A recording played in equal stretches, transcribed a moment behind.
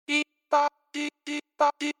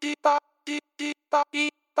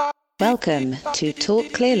Welcome to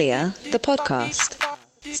Talk Clearlier, the podcast,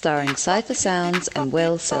 starring Cypher Sounds and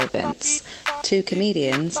Will Sylvance, two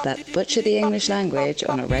comedians that butcher the English language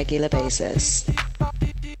on a regular basis.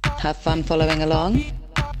 Have fun following along?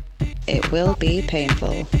 It will be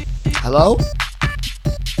painful. Hello?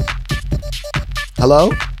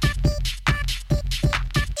 Hello?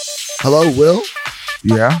 Hello, Will?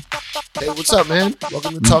 Yeah? Hey, what's up, man?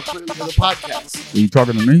 Welcome to Talk Clearly to the podcast. Are you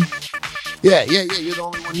talking to me? Yeah. You're the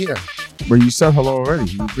only one here. But you said hello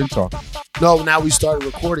already. You've been talking. No, now we started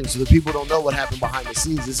recording, so the people don't know what happened behind the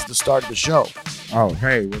scenes. This is the start of the show. Oh,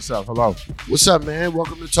 hey, what's up? Hello. What's up, man?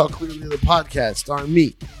 Welcome to Talk Clearly to the podcast, starring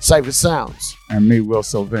me, Cypher Sounds. And me, Will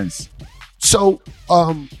Sylvance. So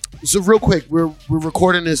real quick, we're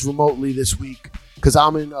recording this remotely this week because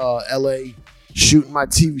I'm in LA shooting my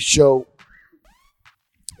TV show,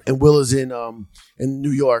 and Will is in New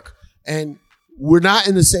York, and we're not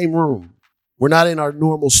in the same room. We're not in our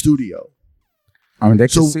normal studio. I mean, they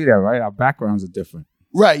can see that, right? Our backgrounds are different.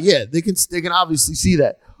 Right? Yeah, they can obviously see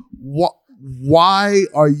that. Why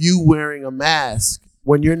are you wearing a mask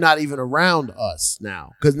when you're not even around us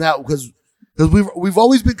now? Because we've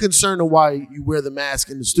always been concerned of why you wear the mask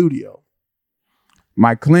in the studio.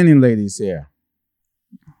 My cleaning lady's here.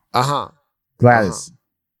 Gladys.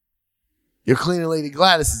 Your cleaning lady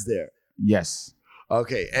Gladys is there. Yes.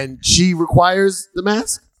 Okay, and she requires the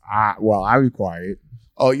mask? Well, I require it.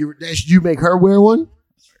 Oh, you make her wear one?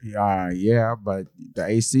 Yeah, but the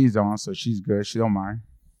AC is on, so she's good. She don't mind.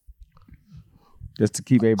 Just to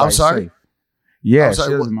keep everybody safe. Yeah, she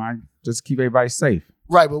doesn't mind. Just to keep everybody safe.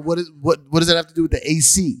 Right, but what does that have to do with the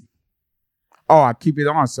AC? Oh, I keep it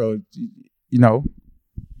on, so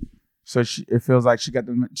so it feels like she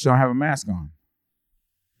don't have a mask on.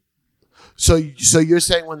 So you're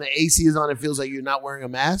saying when the AC is on, it feels like you're not wearing a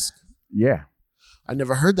mask? Yeah. I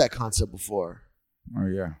never heard that concept before. Oh,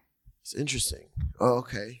 yeah. It's interesting. Oh,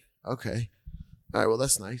 okay. All right, well,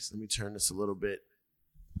 that's nice. Let me turn this a little bit.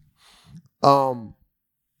 So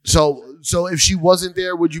if she wasn't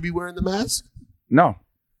there, would you be wearing the mask? No.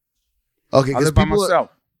 Okay, I live by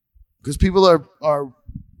myself. Because people are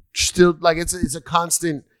still like it's a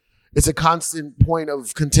constant point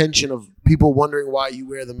of contention of people wondering why you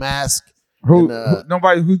wear the mask.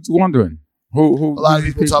 Who's wondering? Who? A lot of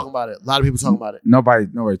people talking about it. Nobody talking about it. A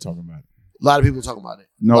lot of people talking about it.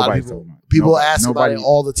 Nobody's talking about it. People ask about it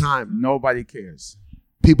all the time. Nobody cares.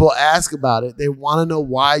 People ask about it. They want to know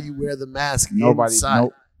why you wear the mask inside.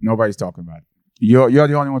 Nobody's talking about it. You're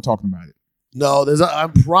the only one talking about it. No, I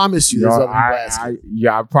promise you there's other people asking.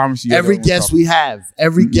 I promise you. Every guest we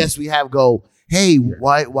have go, hey,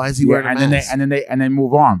 why is he wearing a mask? And then they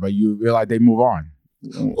move on, but you realize they move on.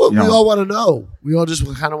 Well, we all want to know. We all just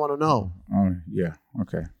kind of want to know. Oh, yeah.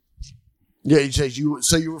 Okay. Yeah, you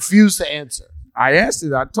refuse to answer. I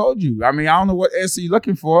answered. I told you. I mean, I don't know what answer you're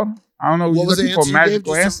looking for. I don't know what you're looking for.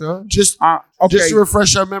 Magical answer. Just to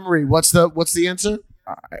refresh our memory. What's the answer?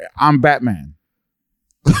 I'm Batman.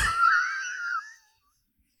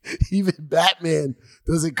 Even Batman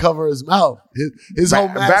doesn't cover his mouth. His whole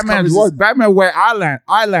mask. Batman wear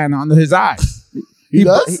eyeliner under his eyes. He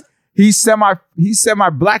does. He's semi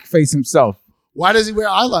blackface himself. Why does he wear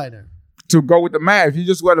eyeliner? To go with the mask. If you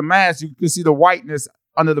just wear the mask, you can see the whiteness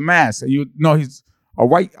under the mask, and you know he's a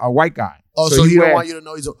white guy. Oh, so he don't want you to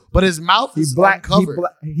know but his mouth is uncovered.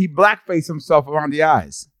 He blackface himself around the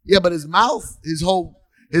eyes. Yeah, but his mouth, his whole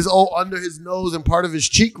under his nose and part of his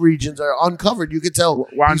cheek regions are uncovered. You could tell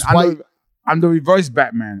he's white. I'm the reverse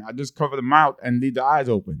Batman. I just cover the mouth and leave the eyes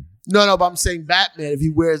open. No, but I'm saying Batman, if he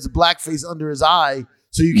wears the blackface under his eye,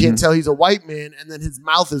 so you can't tell he's a white man, and then his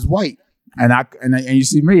mouth is white. And you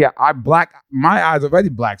see me, my eyes are already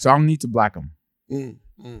black, so I don't need to black them.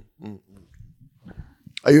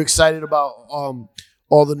 Are you excited about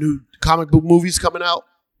all the new comic book movies coming out?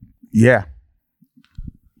 Yeah.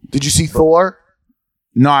 Did you see Thor?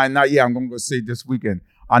 No, not yet. I'm gonna go see it this weekend.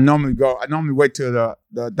 I normally wait till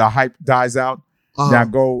the hype dies out. Then I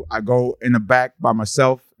go in the back by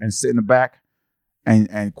myself and sit in the back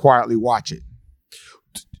and quietly watch it.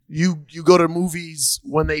 You go to movies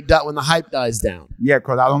when the hype dies down. Yeah,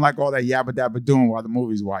 because I don't like all that yabba dabba doing while the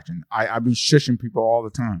movie's watching. I be shushing people all the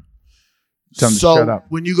time. Tell them to shut up.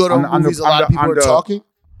 When you go to movies, a lot of people are talking.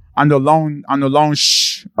 On the lone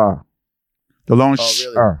shh. The lone shh.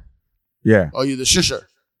 Really? Yeah. Oh, you're the shusher.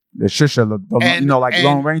 The shusher, like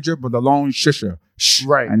Lone Ranger, but the lone shusher. Shh.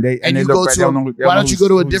 Right. And they you go to. Why don't you go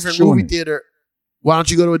to a different movie theater? Why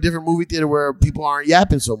don't you go to a different movie theater where people aren't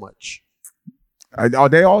yapping so much?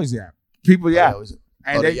 They always yap. People yap.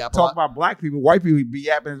 And they talk about black people. White people be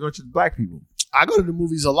yapping as much as black people. I go to the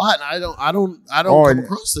movies a lot, and I don't come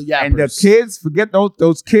across the yappers. And the kids, forget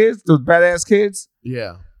those kids, those badass kids.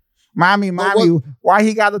 Yeah. Mommy, why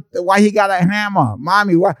he got a hammer?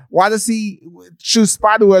 Mommy, why does he shoot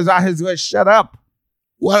spider webs out his way? Shut up.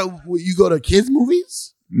 What, you go to kids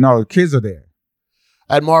movies? No, the kids are there.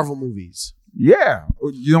 At Marvel movies. Yeah.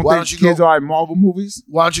 You don't think kids are at Marvel movies?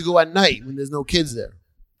 Why don't you go at night when there's no kids there?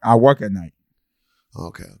 I work at night.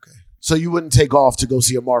 Okay. So you wouldn't take off to go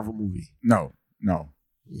see a Marvel movie? No.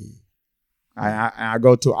 I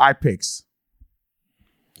go to iPix.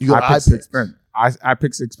 You go to iPix?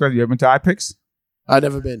 iPix Express. You ever been to iPix? I've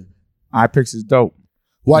never been. iPix is dope.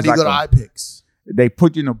 Why do you go to iPix? They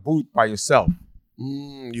put you in a booth by yourself.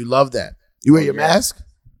 You love that. You wear your mask?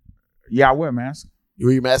 Yeah, I wear a mask. You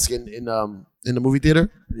wear your mask in the movie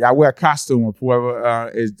theater? Yeah, I wear a costume of whoever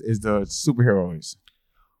is the superhero is.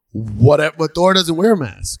 But Thor doesn't wear a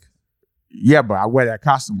mask. Yeah, but I wear that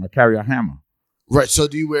costume. I carry a hammer. Right. So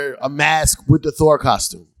do you wear a mask with the Thor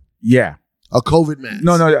costume? Yeah. A COVID mask?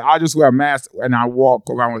 No. I just wear a mask and I walk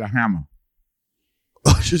around with a hammer.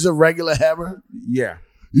 Just a regular hammer? Yeah.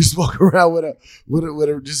 You walk around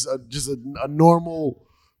with just a normal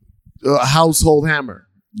household hammer.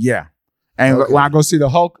 Yeah. And when I go see the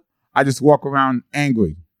Hulk, I just walk around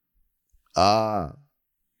angry. What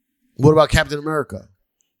about Captain America?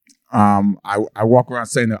 I walk around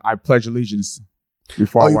saying that I pledge allegiance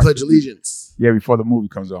before. You pledge allegiance? Yeah, before the movie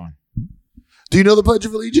comes on. Do you know the Pledge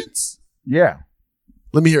of Allegiance? Yeah.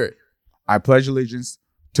 Let me hear it. I pledge allegiance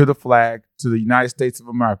to the flag, to the United States of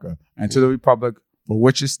America, and to the republic for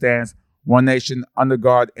which it stands, one nation, under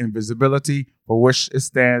God, invisibility, for which it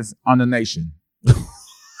stands, under nation.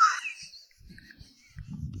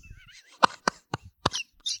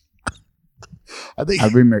 I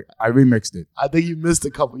remixed it. I think you missed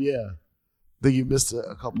a couple. Yeah, I think you missed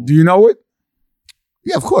a couple. Do you know it?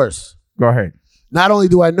 Yeah, of course. Go ahead. Not only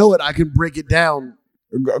do I know it, I can break it down.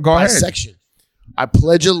 Go by ahead. Section. I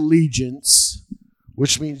pledge allegiance,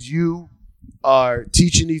 which means you are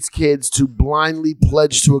teaching these kids to blindly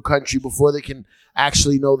pledge to a country before they can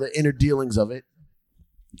actually know the inner dealings of it,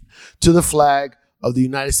 to the flag of the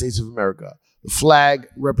United States of America. The flag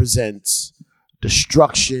represents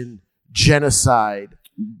destruction, genocide,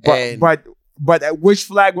 but which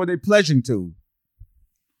flag were they pledging to?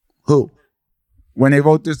 Who? When they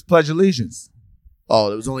wrote this Pledge Allegiance. Oh,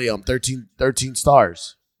 there was only 13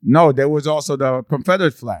 stars. No, there was also the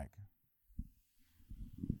Confederate flag.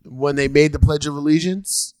 When they made the Pledge of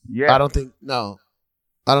Allegiance? Yeah. I don't think there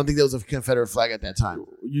was a Confederate flag at that time.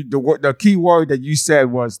 The key word that you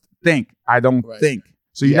said was think. I don't think.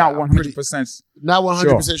 So you're not 100%. Not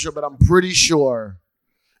 100% sure, but I'm pretty sure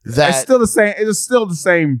that it's still the same. It is still the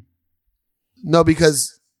same. No,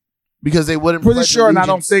 because they wouldn't. Pretty sure, and I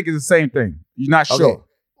don't think it's the same thing. You're not sure. Okay.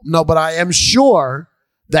 No, but I am sure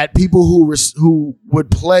that people who would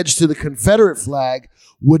pledge to the Confederate flag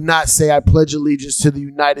would not say, I pledge allegiance to the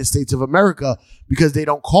United States of America, because they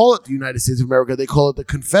don't call it the United States of America. They call it the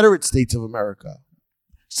Confederate States of America.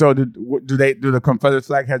 So do the Confederate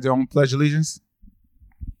flag have their own pledge allegiance?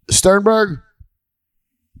 Sternberg?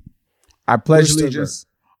 I pledge allegiance.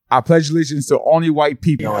 I pledge allegiance to only white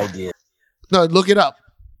people. No idea. No, look it up.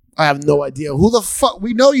 I have no idea. Who the fuck?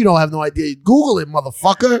 We know you don't have no idea. Google it,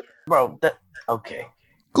 motherfucker. Bro, okay.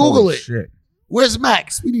 Google Holy it. Shit. Where's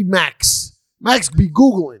Max? We need Max. Max be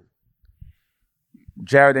Googling.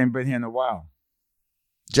 Jared ain't been here in a while.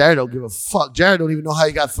 Jared don't give a fuck. Jared don't even know how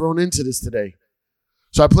he got thrown into this today.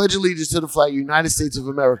 So I pledge allegiance to the flag, United States of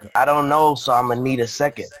America. I don't know, so I'm gonna need a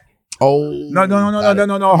second. Oh no!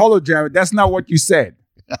 Hold on, Jared. That's not what you said.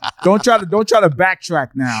 Don't try to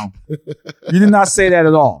backtrack now. You did not say that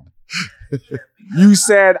at all. You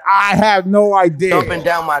said I have no idea. Jumping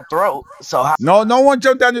down my throat. So how? No one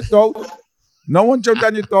jumped down your throat. No one jumped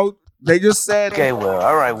down your throat. They just said. Okay, Will.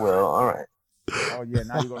 All right, Will. All right. Oh yeah,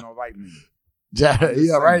 now you're gonna write me. Jared,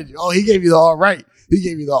 yeah, right. Oh, he gave you the all right. He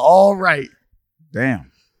gave you the all right.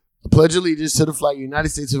 Damn. I pledge allegiance to the flag, United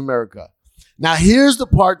States of America. Now, here's the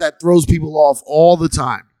part that throws people off all the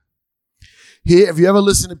time. Here, if you ever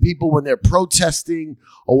listen to people when they're protesting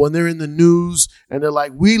or when they're in the news and they're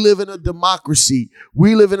like, we live in a democracy.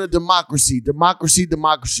 We live in a democracy. Democracy,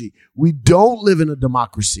 democracy. We don't live in a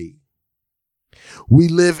democracy. We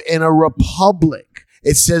live in a republic.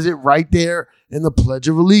 It says it right there in the Pledge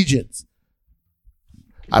of Allegiance.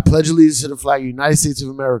 I pledge allegiance to the flag of the United States of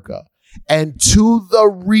America and to the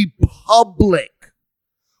republic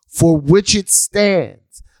for which it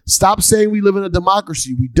stands. Stop saying we live in a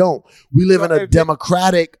democracy. We don't. We live in a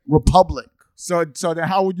democratic republic. So then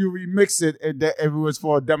how would you remix it if it was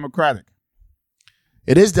for a democratic?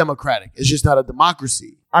 It is democratic. It's just not a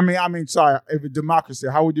democracy. I mean, sorry. If it's democracy,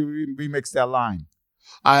 how would you remix that line?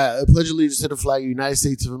 I pledge allegiance to the flag of the United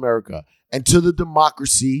States of America and to the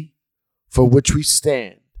democracy for which we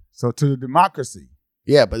stand. So to the democracy.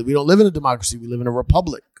 Yeah, but we don't live in a democracy. We live in a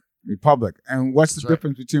republic. Republic. And what's the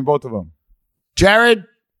difference between both of them? Jared?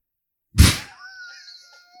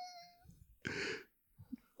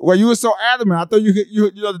 Well, you were so adamant. I thought you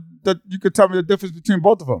could tell me the difference between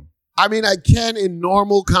both of them. I mean, I can in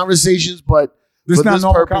normal conversations, but this is not this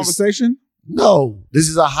normal conversation? No. This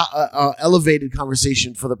is a elevated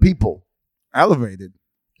conversation for the people. Elevated?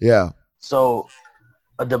 Yeah. So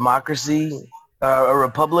a democracy, a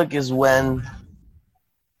republic is when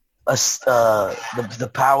the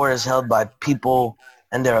power is held by people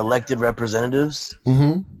and their elected representatives.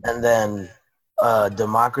 Mm-hmm. And then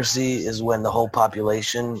democracy is when the whole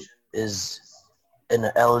population is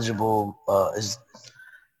eligible, is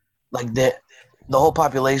like the whole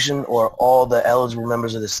population or all the eligible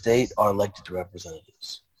members of the state are elected to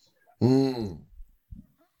representatives.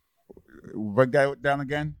 Break that down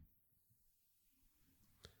again.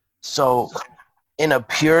 So in a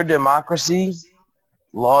pure democracy,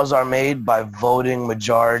 laws are made by voting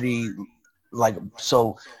majority,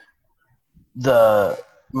 so the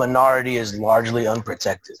minority is largely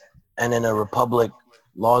unprotected. And in a republic,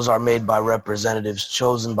 laws are made by representatives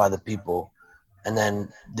chosen by the people, and then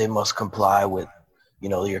they must comply with,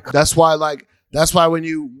 your. That's why when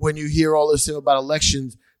you hear all this about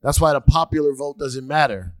elections, that's why the popular vote doesn't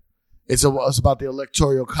matter. It's about the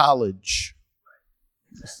electoral college.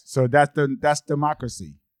 So that's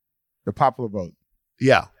democracy, the popular vote.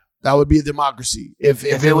 Yeah, that would be a democracy. If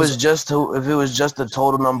it was just the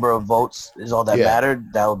total number of votes is all that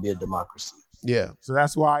mattered, that would be a democracy. Yeah. So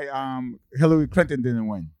that's why Hillary Clinton didn't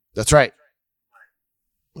win. That's right.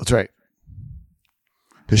 That's right.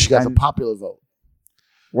 Because she got the popular vote.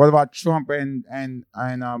 What about Trump and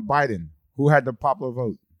Biden? Who had the popular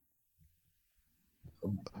vote?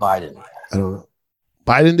 Biden. I don't know.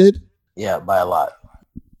 Biden did? Yeah, by a lot.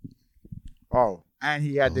 Oh, and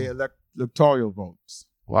he had the electoral votes.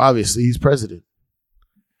 Well, obviously, he's president.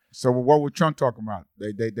 So what was Trump talking about?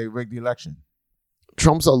 They rigged the election.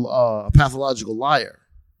 Trump's a pathological liar.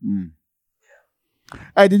 Mm.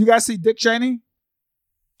 Hey, did you guys see Dick Cheney?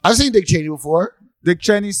 I've seen Dick Cheney before. Dick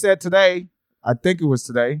Cheney said today, I think it was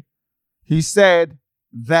today, he said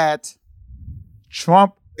that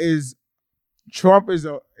Trump is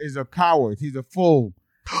a coward. He's a fool.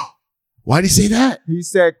 Why did he say that? He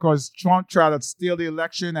said because Trump tried to steal the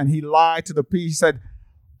election and he lied to the people. He said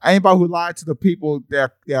anybody who lied to the people,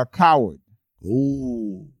 they're a coward.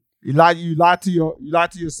 Ooh. You lie to your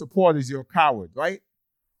supporters, you're a coward, right?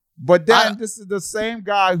 But then this is the same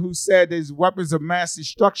guy who said there's weapons of mass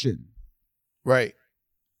destruction. Right.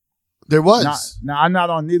 There was. Now, I'm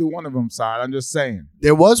not on neither one of them side. I'm just saying.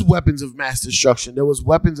 There was weapons of mass destruction. There was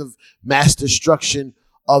weapons of mass destruction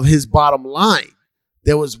of his bottom line.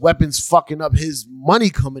 There was weapons fucking up his money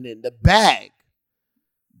coming in, the bag.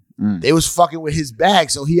 They was fucking with his bag,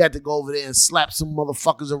 so he had to go over there and slap some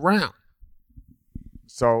motherfuckers around.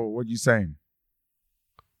 So what you saying?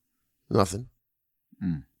 Nothing.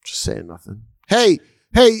 Just saying nothing. Hey,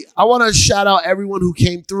 I want to shout out everyone who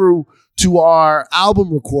came through to our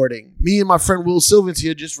album recording. Me and my friend Will Sylvans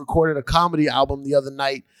here just recorded a comedy album the other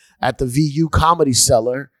night at the VU Comedy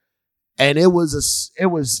Cellar, and it went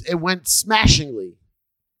smashingly.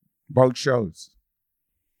 Both shows.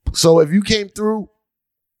 So if you came through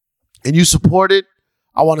and you supported,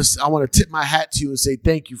 I want to tip my hat to you and say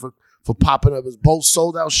thank you for popping up. It was both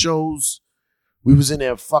sold out shows. We was in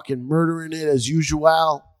there fucking murdering it as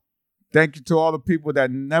usual. Thank you to all the people that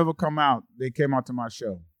never come out. They came out to my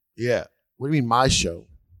show. Yeah. What do you mean my show?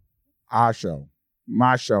 Our show.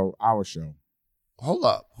 My show. Our show. Hold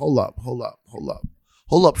up,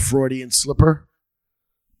 Freudian slipper.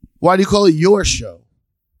 Why do you call it your show?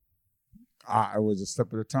 It was a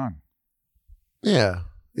slip of the tongue. Yeah,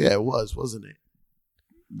 it was, wasn't it?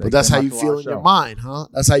 But that's how you feel in your mind, huh?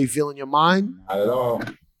 That's how you feel in your mind? Not at all.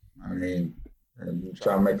 I mean, you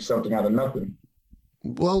try to make something out of nothing.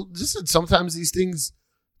 Well, just sometimes these things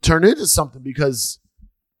turn into something because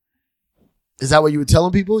is that what you were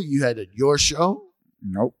telling people? You had your show?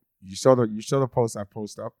 Nope. You saw the post I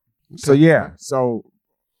post up. Okay. So yeah. So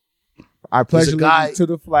I pledge allegiance to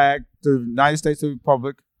the flag, to the United States of the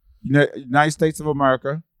Republic, United States of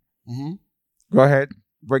America. Mm-hmm. Go ahead,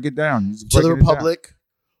 break it down. To the republic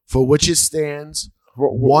for which it stands,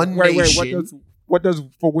 one nation. What does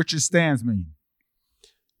for which it stands mean?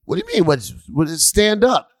 What do you mean? What does it stand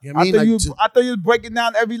up? You know what I thought you were breaking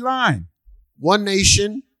down every line. One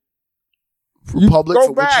nation, republic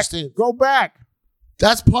for which it stands. Go back.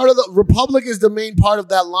 That's part of the republic is the main part of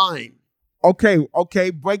that line. Okay.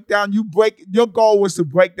 Break down. Your goal was to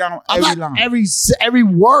break down every line. Every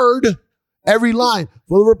word, every line.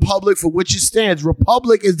 For the republic for which it stands.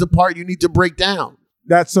 Republic is the part you need to break down.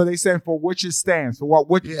 That's so they saying for which it stands. For what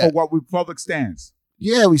republic stands.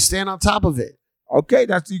 Yeah, we stand on top of it. Okay,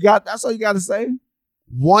 that's all you got to say.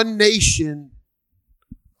 One nation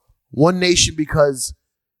because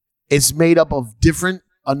it's made up of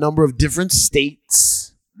a number of different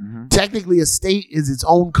states. Mm-hmm. Technically, a state is its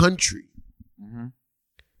own country. Mm-hmm.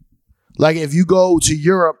 Like if you go to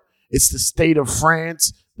Europe, it's the state of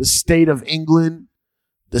France, the state of England,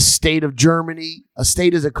 the state of Germany. A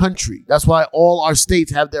state is a country. That's why all our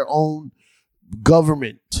states have their own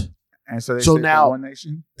government. And so now one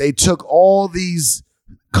nation? They took all these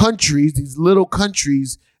countries, these little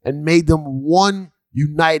countries, and made them one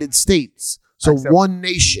United States. So one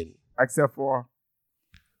nation. Except for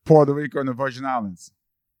Puerto Rico and the Virgin Islands.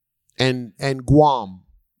 And Guam.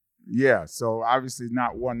 Yeah, so obviously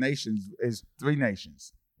not one nation, it's 3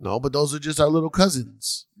 nations. No, but those are just our little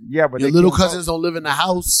cousins. Yeah, but your little cousins don't live in the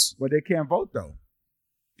house. But they can't vote though.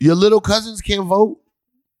 Your little cousins can't vote.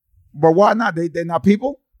 But why not? They're not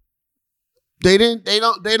people? They're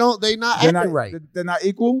not acting right. They're not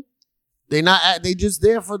equal? They just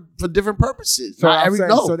there for different purposes. So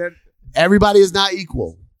everybody is not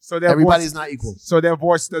equal. So everybody's not equal. So their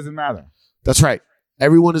voice doesn't matter. That's right.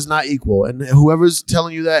 Everyone is not equal, and whoever's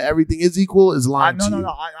telling you that everything is equal is lying to you.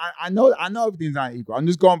 I know everything's not equal. I'm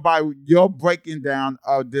just going by your breaking down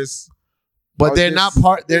of this. But they're not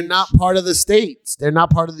part. They're not part of the states. They're not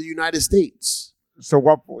part of the United States. So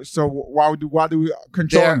what? So why do we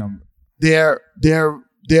control them? They're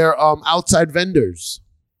outside vendors.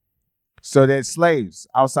 So they're slaves,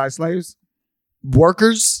 outside slaves,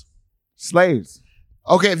 workers, slaves.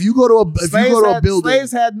 Okay, if you go to a building,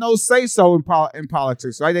 slaves had no say so in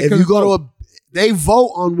politics, right? If you go they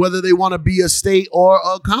vote on whether they want to be a state or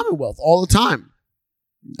a commonwealth all the time,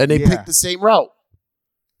 and they pick the same route.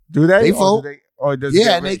 Do they? They vote.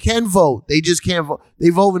 And they can vote. They just can't vote. They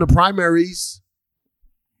vote in the primaries.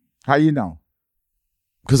 How you know?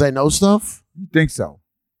 Because I know stuff. You think so?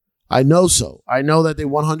 I know so. I know that they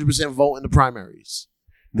 100% vote in the primaries.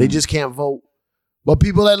 They just can't vote. But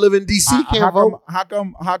people that live in D.C. can't vote. How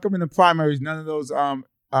come in the primaries none of those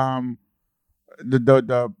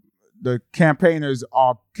the campaigners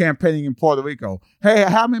are campaigning in Puerto Rico? Hey,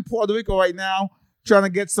 I'm in Puerto Rico right now trying to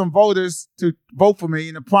get some voters to vote for me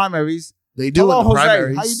in the primaries. They do in the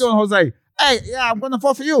primaries. How you doing, Jose? Hey, yeah, I'm going to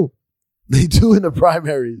vote for you. They do in the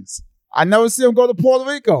primaries. I never see them go to Puerto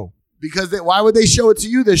Rico. Because why would they show it to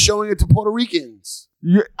you? They're showing it to Puerto Ricans.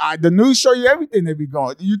 The news show you everything they be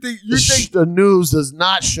going. You think the news does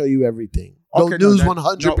not show you everything? Okay, the news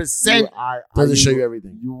 100% doesn't show you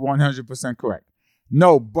everything. You're 100% correct.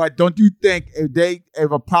 No, but don't you think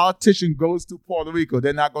if a politician goes to Puerto Rico,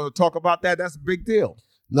 they're not going to talk about that? That's a big deal.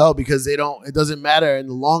 No, because they don't. It doesn't matter in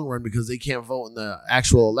the long run because they can't vote in the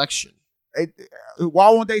actual election. Why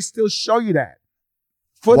won't they still show you that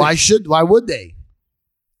footage? Why would they?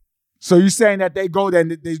 So you're saying that they go there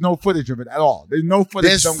and there's no footage of it at all? There's no footage.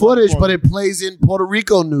 There's footage, but it plays in Puerto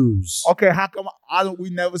Rico news. Okay, how come we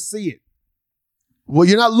never see it? Well,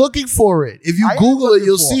 you're not looking for it. If you Google it,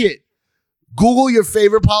 you'll see it. Google your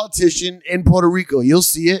favorite politician in Puerto Rico. You'll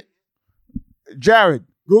see it. Jared,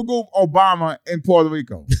 Google Obama in Puerto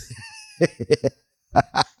Rico.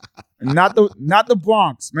 Not the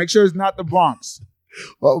Bronx. Make sure it's not the Bronx.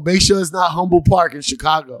 Well, make sure it's not Humboldt Park in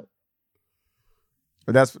Chicago.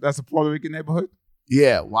 But that's a Puerto Rican neighborhood?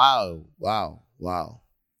 Yeah. Wow. Wow. No.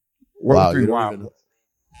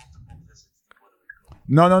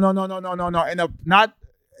 And not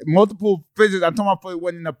multiple visits. I'm talking about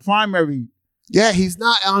when in the primary. Yeah, he's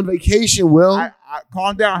not on vacation, Will.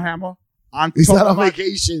 Calm down, Hammer. He's not on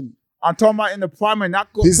vacation. I'm talking about in the primary,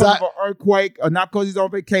 not because of an earthquake or not because he's on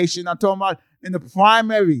vacation. I'm talking about in the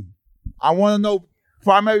primary. I want to know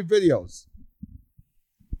primary videos.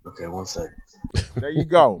 Okay, 1 second. There you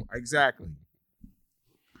go. Exactly.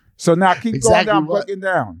 So now keep going down,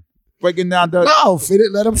 breaking down the. No,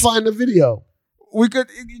 let him find the video. We could,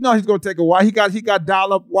 he's going to take a while. He got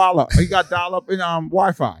dial-up Walla. He got dial-up in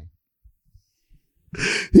Wi-Fi.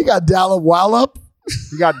 He got dial-up Walla.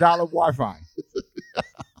 He got dial-up Wi-Fi.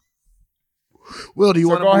 Will, do you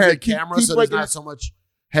want to move your camera so there's not so much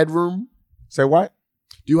headroom? Say what?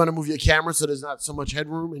 Do you want to move your camera so there's not so much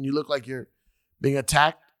headroom and you look like you're being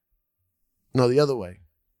attacked? No, the other way.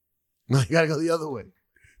 No, you gotta go the other way.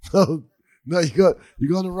 No, you're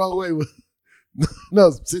going the wrong way.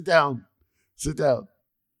 No, sit down. Sit down.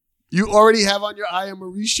 You already have on your I Am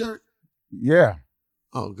Marie shirt? Yeah.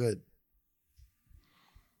 Oh, good.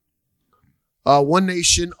 one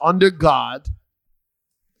nation under God,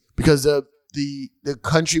 because the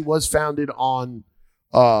country was founded on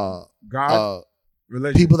God,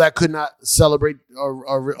 religion. people that could not celebrate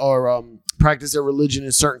or practice their religion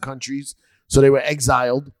in certain countries, so they were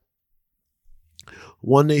exiled.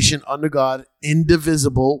 One nation under God,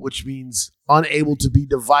 indivisible, which means unable to be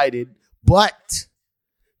divided, but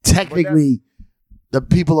technically the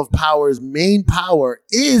people of power's main power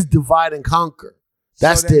is divide and conquer.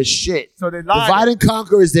 That's their shit. So they lied. Divide and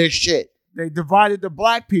conquer is their shit. They divided the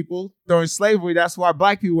black people during slavery. That's why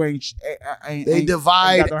black people ain't They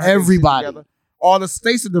divide got their everybody. together. All the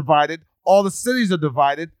states are divided. All the cities are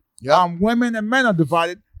divided. Yep. Women and men are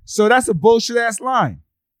divided. So that's a bullshit ass line.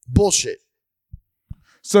 Bullshit.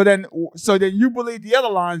 So then you believe the other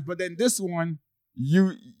lines, but then this one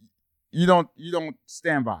you don't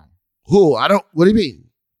stand by. Who? I don't. What do you mean?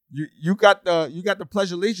 You got the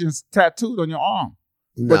Pledge of Allegiance tattooed on your arm.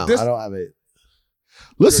 No, But this- I don't have it.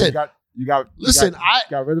 Listen, you got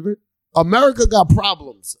rid of it. America got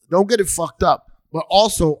problems. Don't get it fucked up. But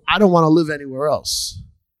also, I don't want to live anywhere else.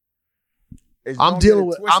 I'm dealing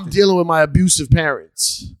with my abusive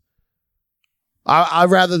parents.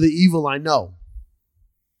 I'd rather the evil I know.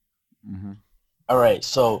 Mm-hmm. All right,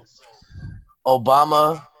 so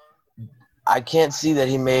Obama, I can't see that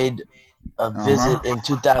he made a visit in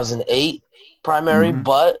 2008 primary,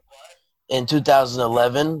 but in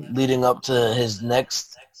 2011, leading up to his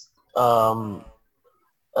next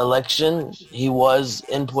election, he was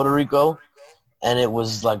in Puerto Rico, and it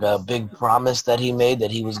was like a big promise that he made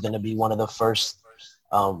that he was going to be one of the first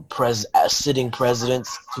sitting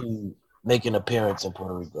presidents to make an appearance in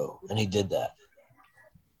Puerto Rico, and he did that.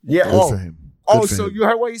 Yeah. Good for him. Good for So him. you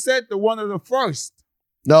heard what he said? The one of the first.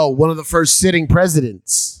 No, one of the first sitting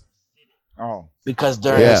presidents. Oh. Because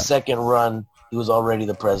during his second run, he was already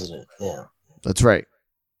the president. Yeah. That's right.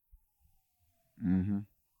 Mm-hmm.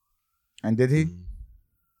 And did he?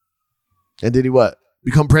 And did he what?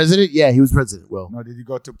 Become president? Yeah, he was president. Well, No, did he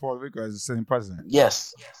go to Puerto Rico as a sitting president?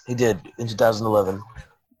 Yes, he did in 2011.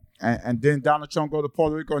 And didn't Donald Trump go to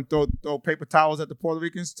Puerto Rico and throw paper towels at the Puerto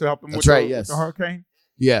Ricans to help them That's with, right, with yes. the hurricane?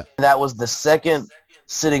 yeah. That was the second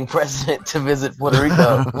sitting president to visit Puerto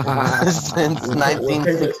Rico since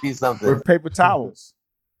 1960 something. With paper towels.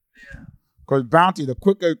 Because Bounty, the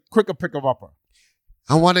quicker pick of upper.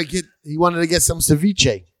 He wanted to get some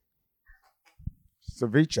ceviche.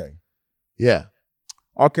 Ceviche. Yeah.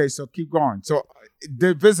 Okay, so keep going. So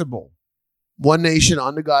divisible. One nation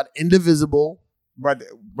under God, indivisible. But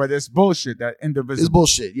it's bullshit, that indivisible. It's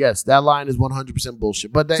bullshit. Yes, that line is 100%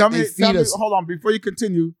 bullshit. But Tell they me, feed us. hold on, before you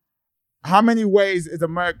continue, how many ways is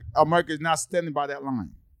America is not standing by that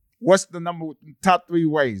line? What's the top 3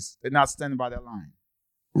 ways they're not standing by that line?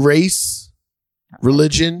 Race,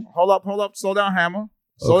 religion. Hold up, slow down, Hammer.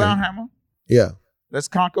 Slow Okay. down, Hammer. Yeah. Let's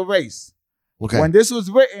conquer race. Okay. When this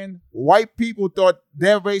was written, white people thought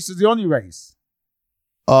their race is the only race.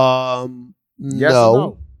 Yes no.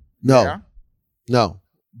 or No. Yeah? No.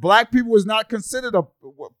 Black people was not considered a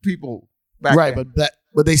people back Right, then.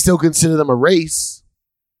 but they still consider them a race.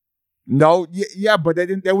 No, yeah, but they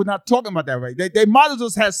didn't. They were not talking about that race. They might as well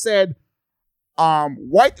have said,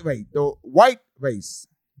 white race, the white race.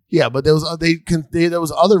 Yeah, but there was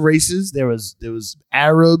other races. There was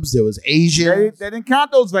Arabs. There was Asians. They didn't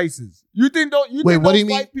count those races. You think Wait, those what do you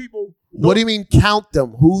mean? white people? What do you mean count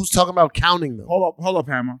them? Who's talking about counting them? Hold up,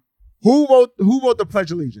 Hammer. Who wrote the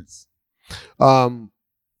Pledge of Allegiance?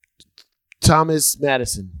 Thomas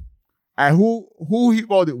Madison. And who he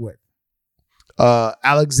voted with?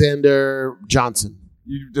 Alexander Johnson.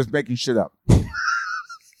 You just making shit up.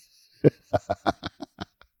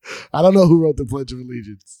 I don't know who wrote the Pledge of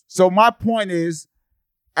Allegiance. So my point is,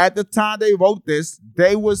 at the time they wrote this,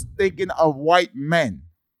 they was thinking of white men.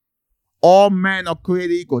 All men are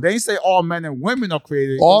created equal. They didn't say all men and women are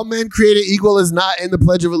created equal. All men created equal is not in the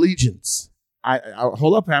Pledge of Allegiance. I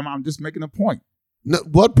hold up, Hammer. I'm just making a point. No,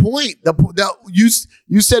 what point?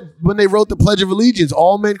 You said when they wrote the Pledge of Allegiance,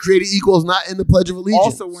 all men created equal is not in the Pledge of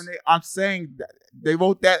Allegiance. Also, I'm saying that they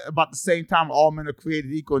wrote that about the same time all men are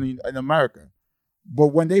created equal in America. But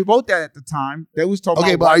when they wrote that at the time, they was talking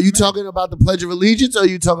Okay, about but are white you men. talking about the Pledge of Allegiance, or are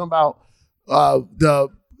you talking about the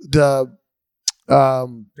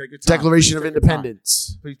Take your time. Declaration of Please take your time.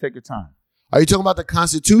 Independence? Please take your time. Are you talking about the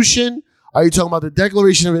Constitution? Are you talking about the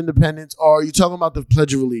Declaration of Independence? Or are you talking about the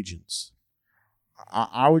Pledge of Allegiance?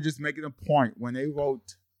 I was just making a point when they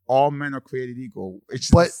wrote all men are created equal. It's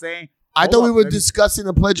just But saying. I Hold thought up, we were let me- discussing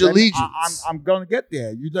the Pledge of let me- Allegiance. I'm going to get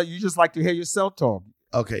there. You just like to hear yourself talk.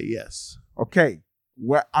 Okay, yes. Okay.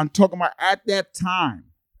 What I'm talking about at that time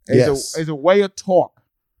Yes. is a way of talk.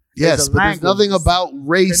 Yes, a but there's language. nothing about Can I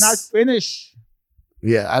race. finish?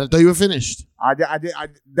 Yeah, I thought you were finished.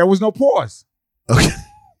 There was no pause. Okay.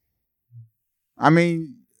 I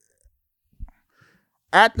mean,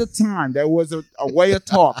 at the time, there was a way of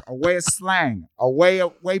talk, a way of slang, a way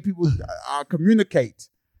people communicate.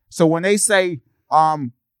 So when they say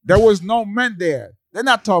there was no men there, they're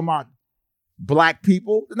not talking about black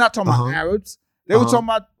people. They're not talking about Arabs. They were talking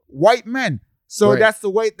about white men. So that's the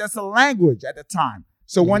language at the time.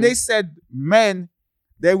 So when they said men,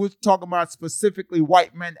 they were talking about specifically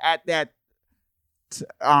white men at that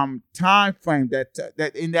time frame,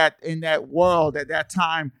 that in that world at that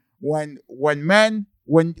time when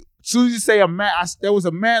as soon as you say a man, there was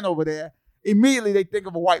a man over there, immediately they think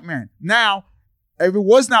of a white man. Now, if it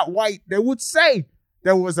was not white, they would say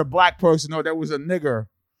there was a black person or there was a nigger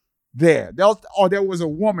there. Or there was a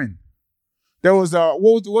woman. There was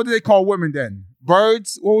what do they call women then?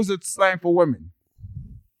 Birds? What was the slang for women?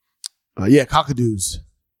 Cockadoos.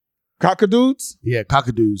 Cockadoos? Yeah,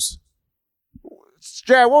 cockadoos.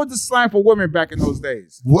 Jared, what was the slang for women back in those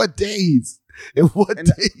days? What days? In what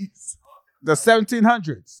days? The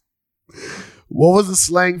 1700s. What was the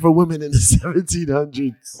slang for women in the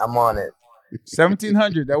 1700s? I'm on it.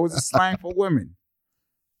 1700. That was a slang for women.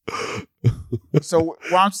 So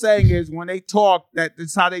what I'm saying is, when they talk,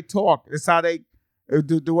 that's how they talk. That's how they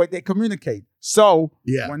the way they communicate. So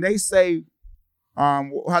when they say,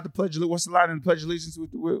 how to pledge, what's the line in the Pledge of Allegiance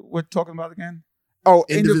we're talking about again? Oh,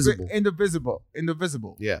 indivisible.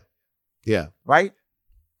 Yeah. Right?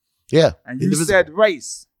 Yeah. And you said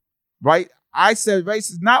race, right? I said race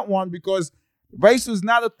is not one because race was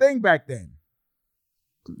not a thing back then.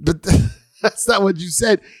 But that's not what you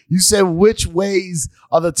said. You said which ways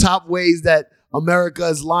are the top ways that America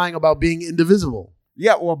is lying about being indivisible.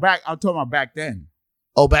 Yeah, well, I'm talking about back then.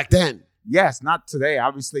 Oh, back then. Yes, not today.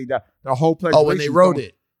 Obviously, the whole Pledge of Allegiance. Oh, when they wrote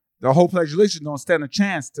it. The whole Pledge of Allegiance don't stand a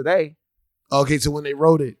chance today. Okay, so when they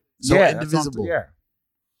wrote it. So indivisible. Yeah.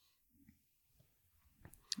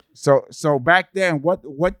 So back then, what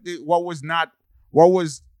was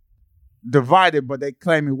divided, but they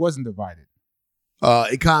claim it wasn't divided?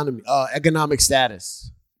 Economy, economic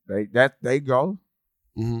status. There you go.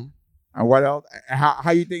 Mm-hmm. And what else?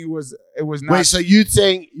 How you think it was not? Wait, so you're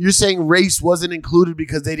saying race wasn't included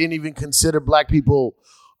because they didn't even consider black people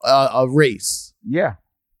a race? Yeah.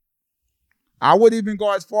 I would even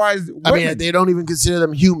go as far as women. I mean, they don't even consider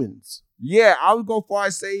them humans. Yeah, I would go far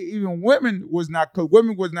as say even women was not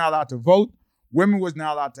allowed to vote. Women was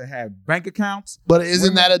not allowed to have bank accounts. But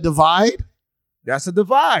isn't that a divide? That's a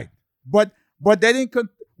divide. But they didn't.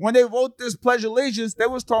 When they wrote this Pledge of Allegiance, they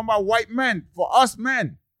was talking about white men. For us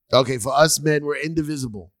men. Okay, for us men, we're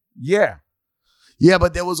indivisible. Yeah. Yeah,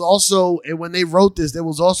 but there was also, and when they wrote this, there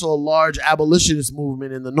was also a large abolitionist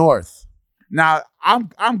movement in the North. Now,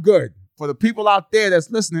 I'm good. For the people out there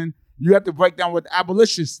that's listening, you have to break down what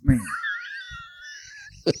abolitionists mean.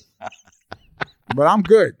 But I'm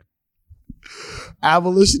good.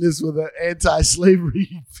 Abolitionists were the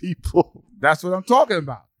anti-slavery people. That's what I'm talking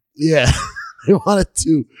about. Yeah. They wanted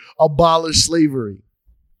to abolish slavery.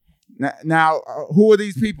 Now, who are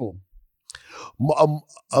these people?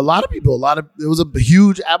 A lot of people. There was a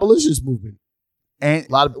huge abolitionist movement. And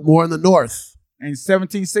a lot more in the North. In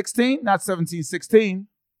 1716? Not 1716.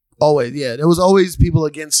 Always, yeah. There was always people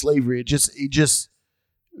against slavery. It just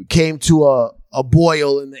came to a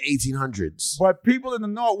boil in the 1800s. But people in the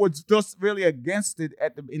North were just really against it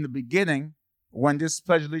in the beginning when this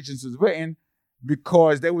Pledge of Allegiance was written,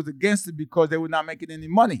 because they was against it because they were not making any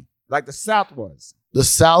money like the South was. The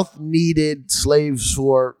South needed slaves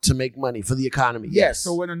to make money for the economy. Yes.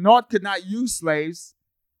 So when the North could not use slaves,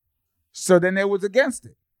 so then they was against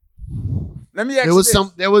it. Let me ask you this.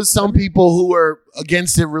 There was some people who were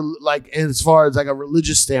against it, like as far as like a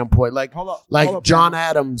religious standpoint, like John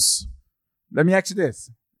Adams. Let me ask you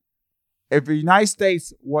this: if the United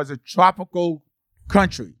States was a tropical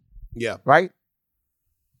country, right?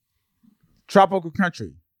 Tropical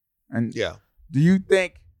country, and do you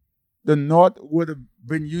think the North would have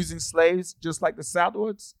been using slaves just like the South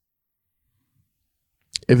was?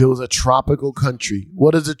 If it was a tropical country,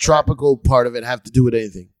 what does the tropical part of it have to do with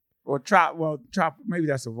anything? Maybe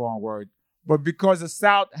that's the wrong word. But because the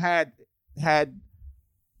South had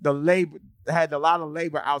the labor, had a lot of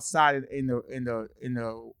labor outside in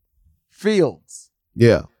the fields.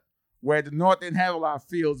 Yeah. Where the North didn't have a lot of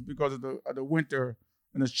fields because of the winter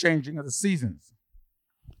and the changing of the seasons.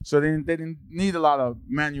 So they didn't need a lot of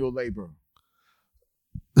manual labor.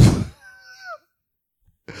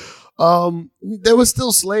 There were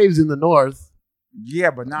still slaves in the North.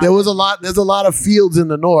 Yeah, but not. There's a lot of fields in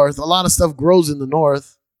the North. A lot of stuff grows in the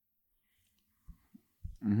North.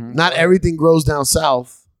 Mm-hmm. Not everything grows down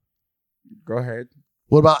south. Go ahead.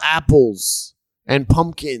 What about apples and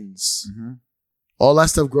pumpkins? Mm-hmm. All that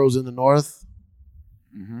stuff grows in the north.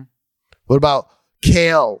 Mm-hmm. What about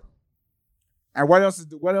kale? And what else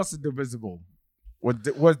is divisible? What's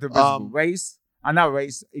divisible? Race? Not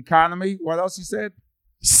race. Economy? What else you said?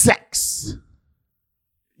 Sex.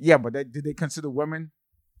 Yeah, but did they consider women?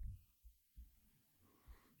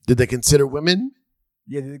 Did they consider women?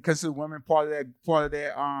 Yeah, did they consider women part of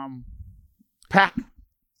their pack?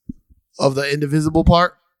 Of the indivisible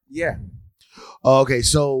part? Yeah. Okay,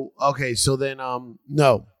 so then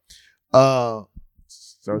no. So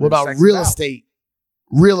what about real estate?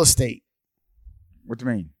 Real estate. What do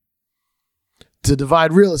you mean? To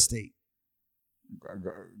divide real estate.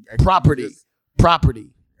 Property.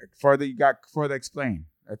 Further explain.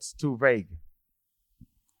 That's too vague.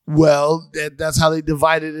 Well, that's how they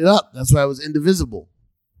divided it up. That's why it was indivisible.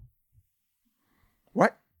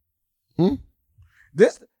 What?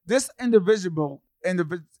 This indivisible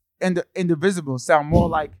sound more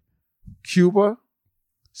like Cuba,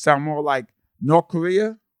 sound more like North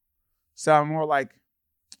Korea, sound more like,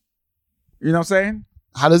 you know what I'm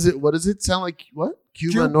saying? What does it sound like? What?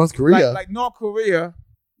 Cuba and North Korea? Like North Korea.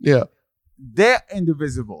 Yeah. They're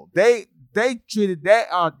indivisible. They are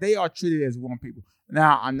treated as one people.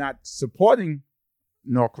 Now, I'm not supporting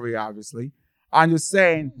North Korea, obviously. I'm just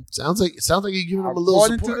saying. Sounds like you're giving them a little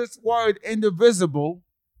support. According to this word, indivisible.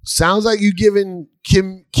 Sounds like you're giving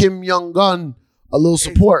Kim Jong-un a little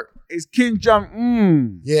support. It's Kim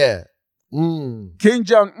Jong-un. Yeah. Kim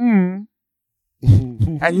Jong-un.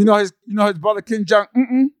 And you know his brother Kim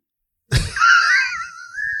Jong-un?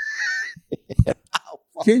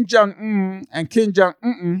 Kim Jong-un and Kim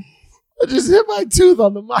Jong-un. I just hit my tooth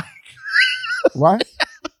on the mic. What?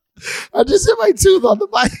 I just hit my tooth on the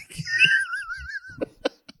mic.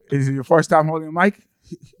 Is it your first time holding a mic?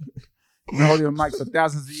 You've been holding a mic for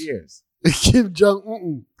thousands of years. Kim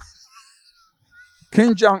Jong-un.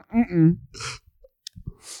 Kim Jong-un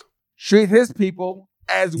treat his people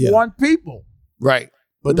as one people. Right.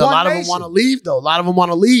 But a lot of them want to leave, though. A lot of them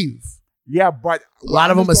want to leave. Yeah, but a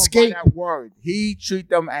lot of them escape. That word. He treat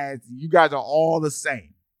them as you guys are all the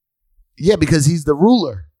same. Yeah, because he's the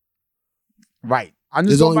ruler. Right.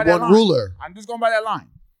 There's only one ruler. I'm just going by that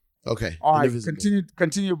line. Okay. All right.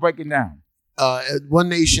 Continue breaking down. One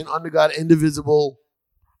nation, under God, indivisible.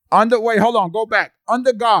 Wait, hold on. Go back.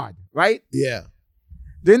 Under God, right? Yeah.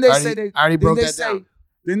 Then they I already broke that down.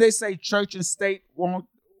 Then they say church won't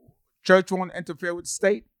interfere with the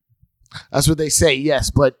state. That's what they say,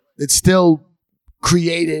 yes, but it's still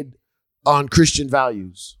created on Christian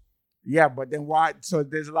values. Yeah, but then why? So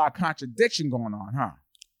there's a lot of contradiction going on, huh?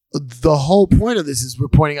 The whole point of this is we're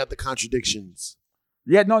pointing out the contradictions.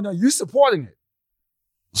 Yeah, no, you supporting it.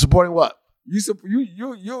 Supporting what?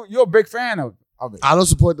 You're a big fan of it. I don't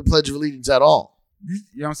support the Pledge of Allegiance at all. You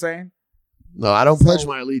know what I'm saying? No, I don't pledge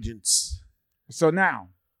my allegiance. So now,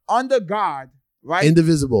 under God, right?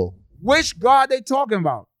 Indivisible. Which God they talking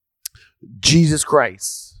about? Jesus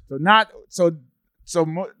Christ. So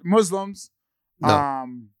Muslims,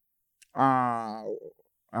 no.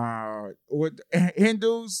 with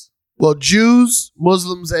Hindus. Well, Jews,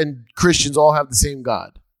 Muslims, and Christians all have the same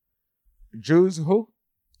God. Jews who?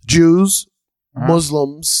 Jews,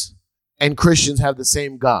 Muslims, and Christians have the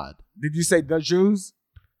same God. Did you say the Jews?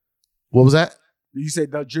 What was that? Did you say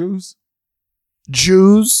the Jews?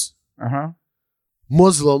 Jews,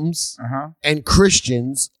 Muslims, and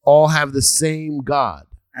Christians all have the same God.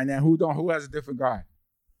 And then who has a different God?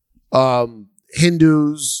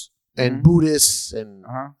 Hindus and Buddhists and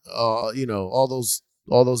all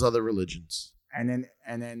those other religions. And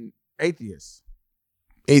then atheists.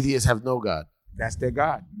 Atheists have no God. That's their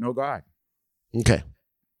God. No God. Okay.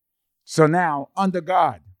 So now under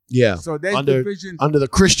God. Yeah. So there's division under the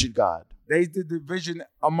Christian God. There's the division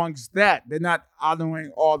amongst that. They're not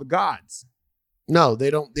honoring all the gods. No, they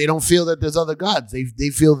don't. They don't feel that there's other gods. They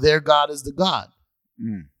feel their God is the God.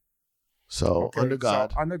 So under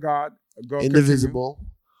God, indivisible,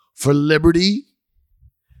 for liberty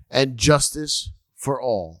and justice for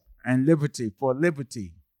all, and liberty for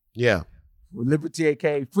liberty. Yeah, liberty,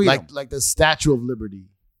 aka freedom, like the Statue of Liberty.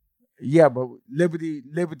 Yeah, but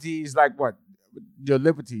liberty is like what? Your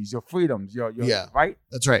liberties, your freedoms, your right.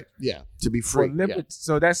 That's right. Yeah, to be free. For liberty,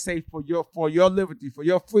 so that's safe for your liberty, for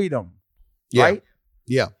your freedom. Yeah. Right.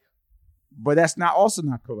 Yeah. But that's also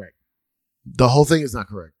not correct. The whole thing is not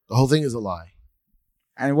correct. The whole thing is a lie.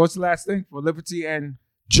 And what's the last thing? For liberty and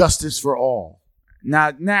justice for all.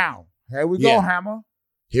 Now, here we go, Hammer.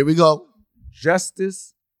 Here we go.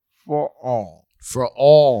 Justice for all. For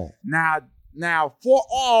all. Now, for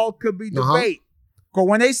all could be debate. Because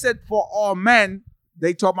when they said for all men,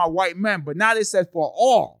 they talk about white men, but now they said for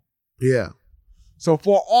all. Yeah. So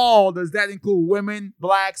for all, does that include women,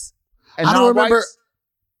 blacks, and I don't non-whites?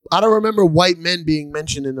 I don't remember white men being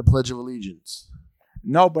mentioned in the Pledge of Allegiance.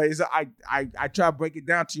 No, but I tried to break it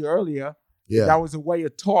down to you earlier. Yeah. That was a way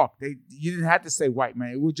of talk. You didn't have to say white men.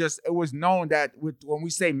 It was known that when we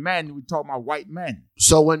say men, we talk about white men.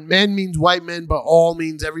 So when men means white men, but all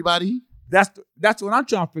means everybody? That's what I'm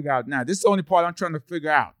trying to figure out now. This is the only part I'm trying to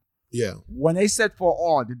figure out. Yeah. When they said for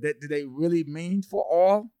all, did they really mean for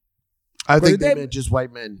all? I think they meant just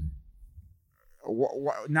white men.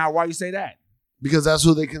 Now, why you say that? Because that's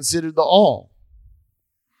who they considered the all.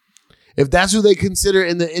 If that's who they consider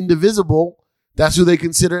in the indivisible, that's who they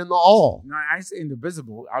consider in the all. No, I ain't say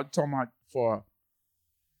indivisible. I was talking about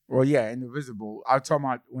indivisible. I was talking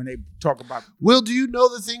about when they talk about. Will, do you know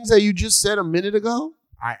the things that you just said a minute ago?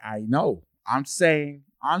 I know. I'm saying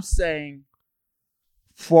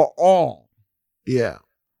for all. Yeah.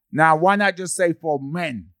 Now, why not just say for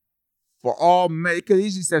men? For all men. It could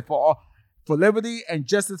easily say for all. For liberty and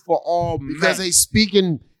justice for all men. Because they speak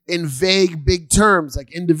in vague, big terms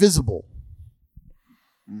like indivisible.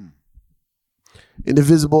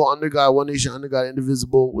 Indivisible, under God, one nation, under God,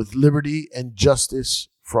 indivisible, with liberty and justice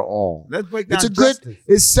for all. Let's break down justice.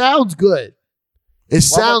 It sounds good. It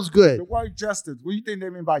sounds good. The word justice, what do you think they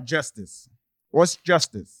mean by justice? What's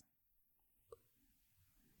justice?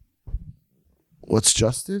 What's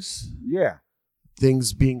justice? Yeah.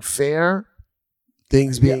 Things being fair.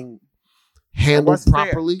 Things being handled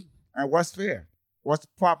properly. Fair? And what's fair? What's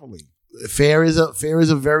properly? Fair is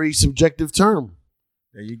a very subjective term.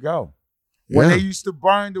 There you go. When they used to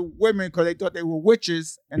burn the women because they thought they were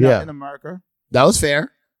witches in America. That was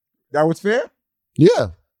fair. That was fair? Yeah.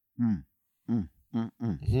 Mm-hmm.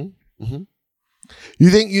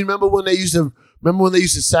 You remember when they used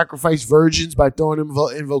to sacrifice virgins by throwing them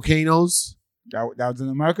in volcanoes? That was in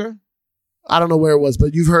America? I don't know where it was,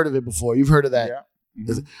 but you've heard of it before. You've heard of that. Yeah.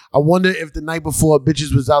 Mm-hmm. I wonder if the night before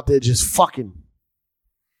bitches was out there just fucking.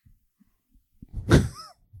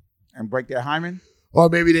 And break their hymen? Or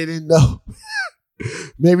maybe they didn't know.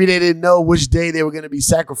 Maybe they didn't know which day they were going to be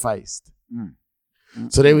sacrificed.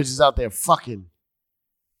 So they were just out there fucking.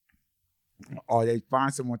 Or they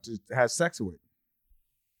find someone to have sex with.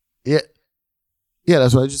 Yeah. Yeah,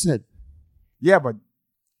 that's what I just said. Yeah, but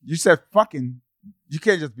you said fucking. You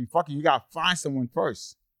can't just be fucking. You got to find someone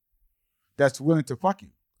first that's willing to fuck you.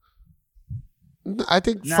 I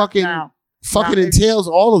think fucking entails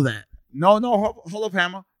all of that. No, hold up,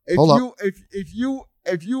 Hammer. If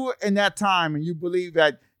you in that time and you believe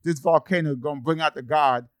that this volcano is gonna bring out the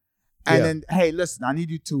God, and then hey, listen, I need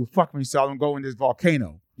you to fuck me so I don't go in this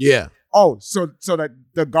volcano. Yeah. Oh, so that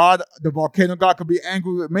the volcano God could be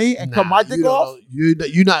angry with me and cut my dick off?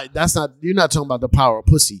 You're not talking about the power of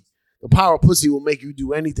pussy. The power of pussy will make you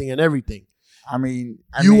do anything and everything. You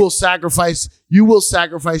will sacrifice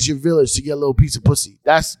your village to get a little piece of pussy.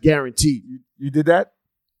 That's guaranteed. You did that?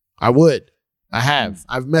 I would. I have.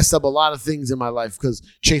 I've messed up a lot of things in my life because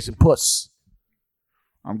chasing puss.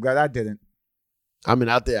 I'm glad I didn't. I've been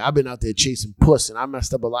out there chasing puss, and I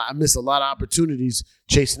messed up a lot. I missed a lot of opportunities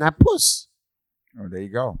chasing that puss. Oh, there you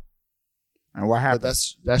go. And what happened? But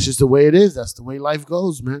that's just the way it is. That's the way life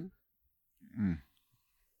goes, man.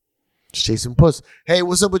 Just chasing puss. Hey,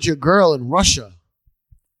 what's up with your girl in Russia?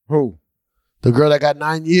 Who? The girl that got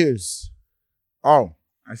 9 years. Oh,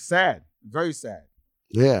 that's sad. Very sad.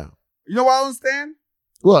 Yeah. You know what I don't understand?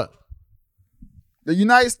 What? The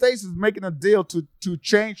United States is making a deal to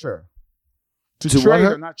change her. To trade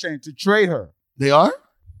her, not change, to trade her. They are?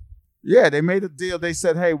 Yeah, they made a deal. They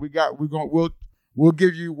said, "Hey, we'll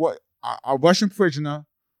give you a Russian prisoner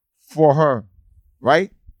for her."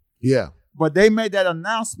 Right? Yeah. But they made that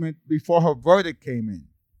announcement before her verdict came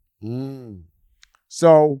in.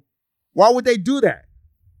 So, why would they do that?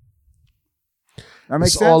 That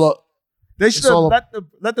makes sense? They should have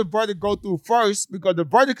let the verdict go through first, because the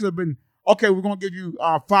verdict could have been, okay, we're going to give you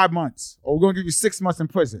 5 months, or we're going to give you 6 months in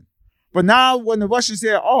prison. But now when the Russians say,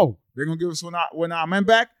 they're going to give us when our men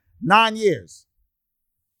back, 9 years.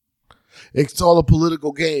 It's all a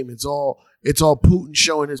political game. It's all Putin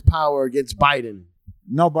showing his power against Biden.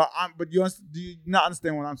 No, but do you not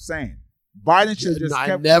understand what I'm saying? Biden should just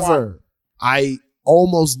kept quiet. I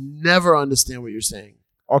almost never understand what you're saying.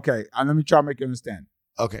 Okay, let me try to make you understand.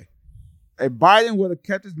 Okay. If Biden would have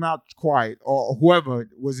kept his mouth quiet, or whoever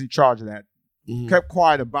was in charge of that, kept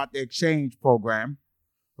quiet about the exchange program,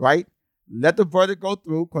 right? Let the verdict go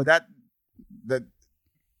through, because that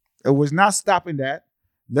it was not stopping that.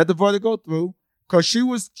 Let the verdict go through, because she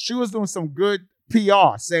was doing some good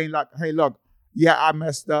PR, saying like, "Hey, look, yeah, I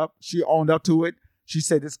messed up." She owned up to it. She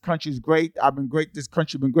said, this country is great. I've been great. This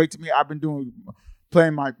country been great to me. I've been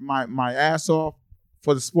playing my ass off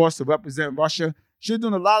for the sports to represent Russia. She's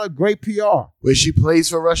doing a lot of great PR. Where she plays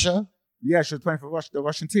for Russia? Yeah, she was playing for Russia, the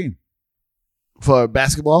Russian team. For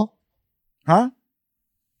basketball? Huh?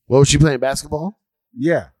 What was she playing, basketball?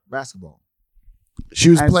 Yeah, basketball. She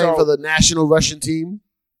was playing for the national Russian team?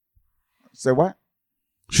 Say what?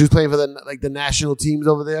 She was playing for the national teams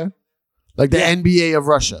over there? Like the NBA of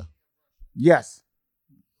Russia? Yes.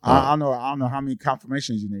 I don't know how many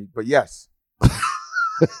confirmations you need, but yes.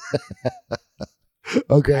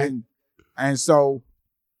 Okay. And so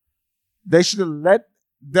they should have let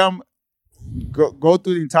them go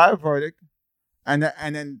through the entire verdict, and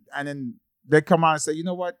then they come out and say, you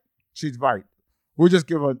know what, she's right. We'll just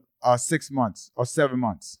give her 6 months or 7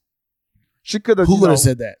 months. She could have. Who would have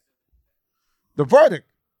said that? The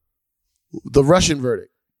verdict. The Russian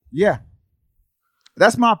verdict. Yeah.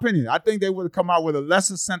 That's my opinion. I think they would have come out with a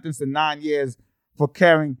lesser sentence than 9 years for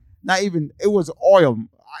carrying. Not even, it was oil.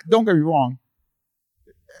 Don't get me wrong.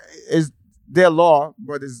 It's their law,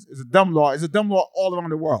 but it's a dumb law. It's a dumb law all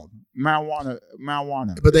around the world. Marijuana.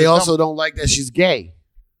 But they also don't like that she's gay.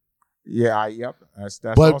 Yeah, yep. That's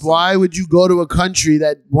but also, why would you go to a country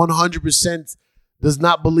that 100% does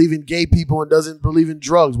not believe in gay people and doesn't believe in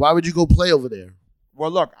drugs? Why would you go play over there?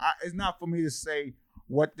 Well, look, it's not for me to say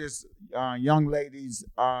what this young lady's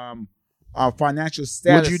financial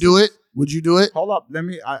status. Would you do it? Would you do it? Hold up. Let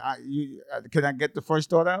me. Can I get the first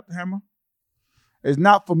thought out, Hammer? It's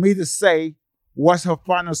not for me to say what her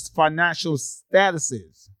financial status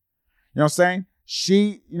is. You know what I'm saying?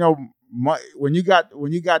 She, when you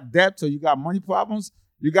got debts or you got money problems,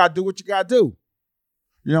 you got to do what you got to do.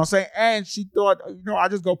 You know what I'm saying? And she thought, I'll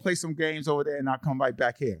just go play some games over there and I'll come right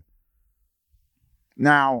back here.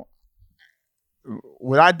 Now,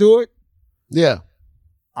 would I do it? Yeah.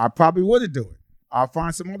 I probably wouldn't do it. I'll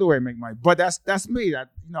find some other way to make money. But that's me. I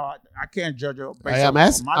can't judge her.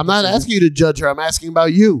 I'm not asking you to judge her. I'm asking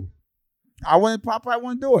about you. I wouldn't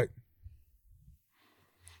do it.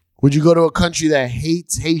 Would you go to a country that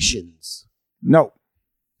hates Haitians? No.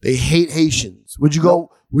 They hate Haitians. Would you go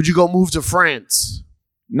move to France?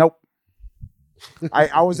 Nope.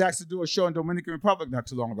 I was asked to do a show in Dominican Republic not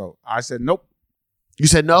too long ago. I said nope. You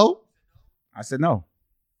said no? I said no.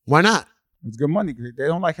 Why not? It's good money. They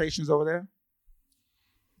don't like Haitians over there.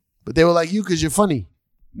 But they were like you because you're funny.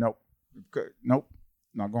 Nope.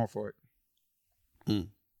 Not going for it.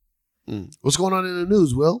 What's going on in the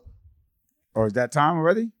news, Will? Or is that time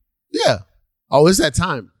already? Yeah. Oh, it's that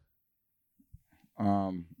time.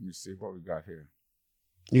 Let me see what we got here.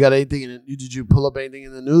 You got anything? Did you pull up anything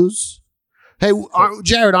in the news? Hey,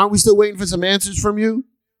 Jared, aren't we still waiting for some answers from you?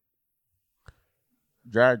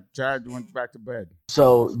 Jared went back to bed.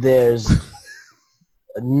 So there's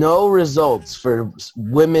no results for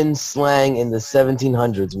women slang in the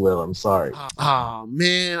 1700s, Will. I'm sorry. Oh,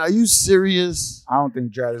 man. Are you serious? I don't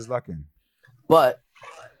think Jared is looking. But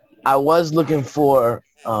I was looking for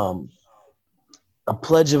a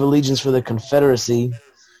Pledge of Allegiance for the Confederacy,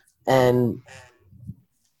 and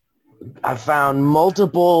I found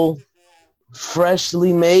multiple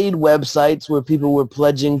freshly made websites where people were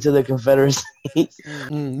pledging to the Confederacy.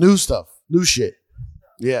 New stuff. New shit.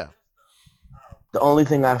 Yeah. The only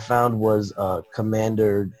thing I found was a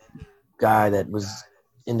commander guy that was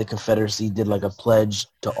in the Confederacy did like a pledge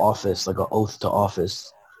to office, like an oath to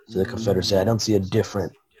office to the Confederacy. I don't see a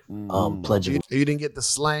different pledge. You didn't get the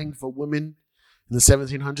slang for women in the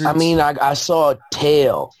 1700s? I mean, I saw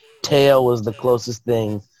tail. Tail was the closest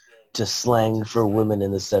thing to slang for women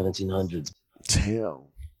in the 1700s. Tail.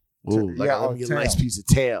 Ooh, like let me get a nice piece of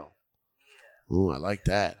tail. Ooh, I like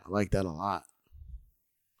that. I like that a lot.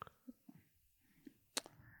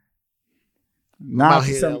 I'm out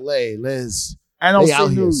here in LA, Liz. I don't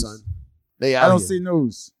see news. Here, son. I don't see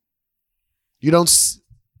news. You don't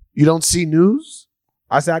see news?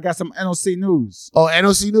 I said I got some NOC news. Oh,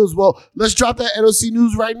 NOC news. Well, let's drop that NOC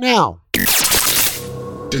news right now.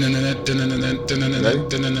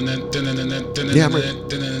 Yeah,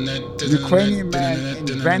 Ukrainian man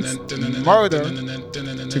invents murder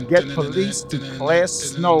to get police to clear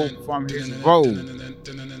snow from his road.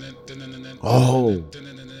 Oh.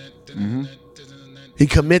 Mm-hmm. He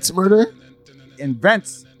commits murder?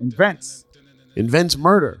 Invents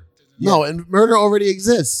murder. Yeah. No, and murder already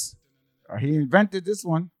exists. He invented this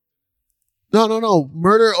one. No.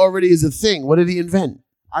 Murder already is a thing. What did he invent?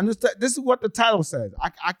 This is what the title says.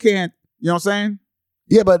 I can't, you know what I'm saying?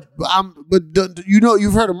 Yeah, but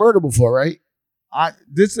you've heard of murder before, right?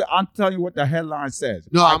 I'm telling you what the headline says.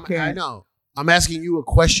 No, I know. I'm asking you a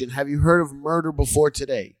question. Have you heard of murder before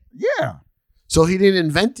today? Yeah. So he didn't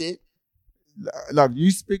invent it. look,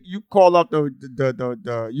 you call up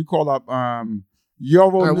you call up Euro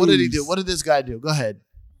All right, News. what did he do? What did this guy do? Go ahead.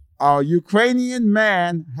 A Ukrainian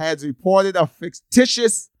man has reported a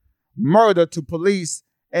fictitious murder to police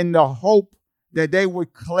in the hope that they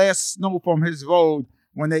would clear snow from his road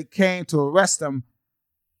when they came to arrest him.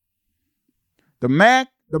 The man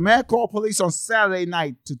called police on Saturday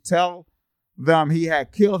night to tell them he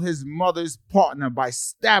had killed his mother's partner by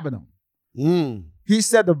stabbing him. He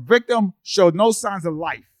said the victim showed no signs of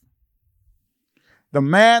life. The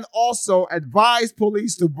man also advised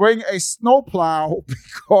police to bring a snowplow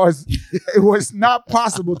because it was not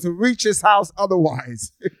possible to reach his house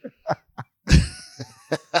otherwise.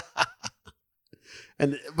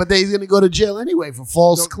 But he's going to go to jail anyway for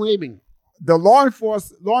false claiming. The law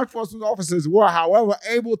enforcement officers were, however,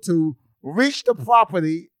 able to reach the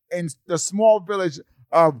property in the small village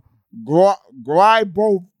of Grybovia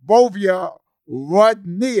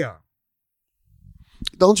Rudnia.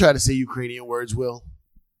 Don't try to say Ukrainian words, Will.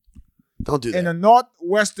 Don't do that. In the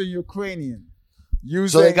northwestern Ukrainian.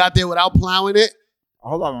 So they got there without plowing it?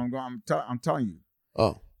 Hold on, I'm telling you.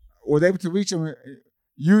 Oh. Was able to reach him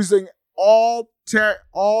using all-terrain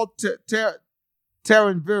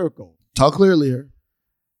vehicle. Talk clearly here.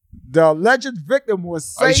 The alleged victim was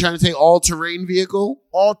safe. Are you trying to say all-terrain vehicle?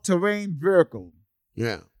 All-terrain vehicle.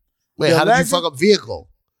 Yeah. Wait, how did you fuck up vehicle?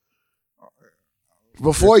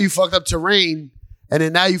 Before you fucked up terrain, and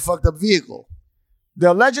then now you fucked up vehicle.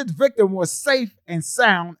 The alleged victim was safe and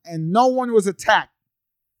sound, and no one was attacked.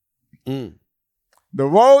 The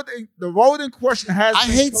road in question has. I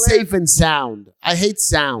hate safe and sound. I hate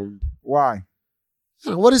sound. Why?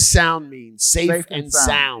 What does sound mean? Safe and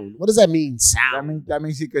sound. What does that mean? Sound. That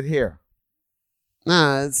means he could hear.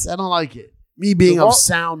 Nah, I don't like it. Me being of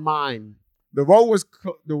sound mind. The road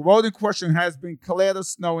in question has been cleared of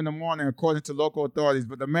snow in the morning, according to local authorities.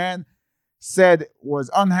 But the man said was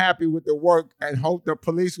unhappy with the work and hoped the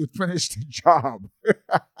police would finish the job.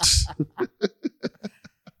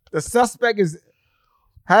 The suspect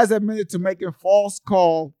has admitted to making the false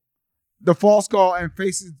call, and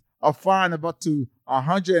faces a fine of up to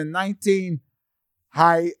 119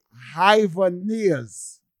 hryvnias.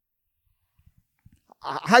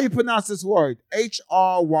 How you pronounce this word?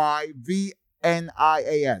 Hryvnias.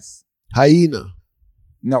 Hyena.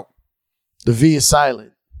 No. The V is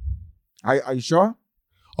silent. Are you sure?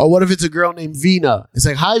 Or what if it's a girl named Vina? It's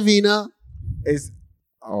like, hi, Vina.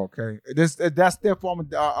 Okay. That's their form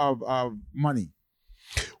of money.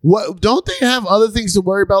 What? Don't they have other things to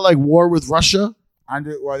worry about, like war with Russia?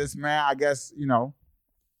 This man, I guess, it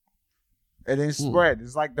didn't spread.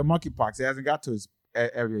 It's like the monkeypox. It hasn't got to his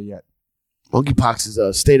area yet. Monkeypox is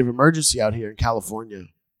a state of emergency out here in California.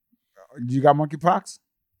 You got monkeypox?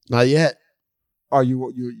 Not yet. Oh,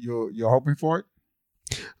 you're hoping for it?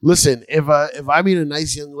 Listen, if I meet a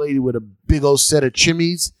nice young lady with a big old set of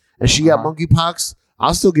chimneys and she got monkeypox,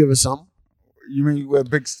 I'll still give her some. You mean with a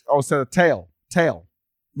big old set of tail?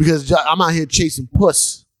 Because I'm out here chasing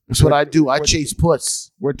puss. That's what I do. I chase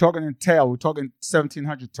puss. We're talking in tail. We're talking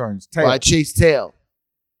 1,700 turns. Tail. Well, I chase tail.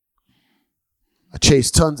 I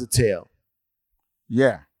chase tons of tail.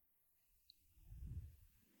 Yeah.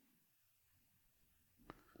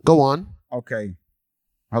 Go on. Okay.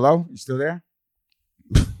 Hello? You still there?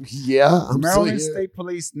 Yeah, I'm Maryland still here. State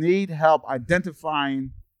Police need help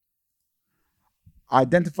identifying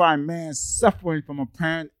man suffering from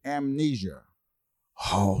apparent amnesia.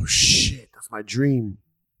 Oh, shit. That's my dream.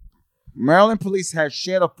 Maryland police had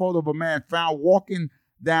shared a photo of a man found walking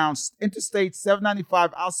down Interstate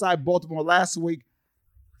 795 outside Baltimore last week.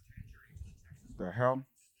 The hell?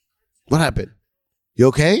 What happened? You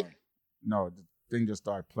okay? No, the thing just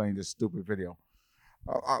started playing this stupid video.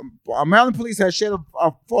 Maryland police had shared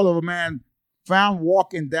a photo of a man found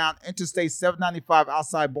walking down Interstate 795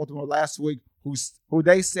 outside Baltimore last week who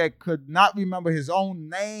they said could not remember his own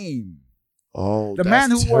name. Oh, the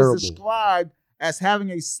man who was described as having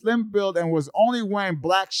a slim build and was only wearing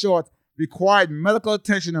black shorts required medical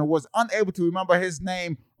attention and was unable to remember his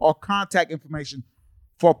name or contact information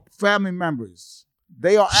for family members.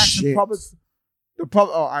 They are asking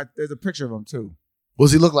there's a picture of him too. What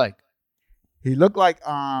does he look like? He looked like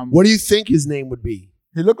what do you think his name would be?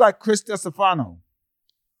 He looked like Chris DeStefano.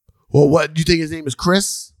 Well, what do you think his name is?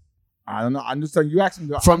 Chris? I don't know. I'm just saying you asked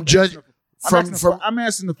him. I'm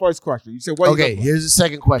answering the first question. You said what? Okay, here's the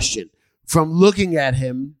second question. From looking at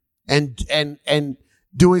him and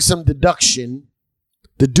doing some deducing,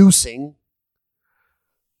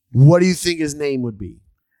 what do you think his name would be?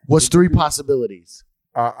 What's three possibilities?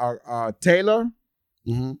 Taylor.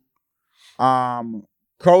 Mm-hmm.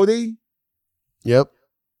 Cody. Yep.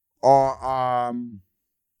 Or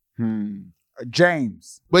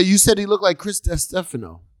James. But you said he looked like Chris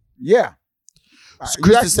Stefano. Yeah.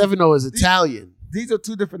 Chris Stefano is Italian. These are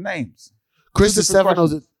two different names. Chris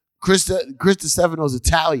Stefano's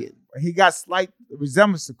Italian. He got slight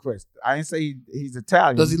resemblance to Chris. I didn't say he's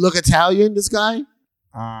Italian. Does he look Italian, this guy?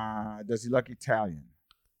 Does he look Italian?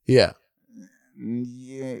 Yeah.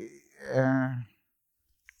 Yeah.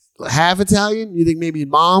 Half Italian? You think maybe his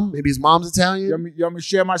mom's Italian? You want me to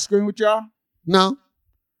share my screen with y'all? No.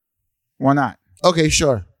 Why not? Okay,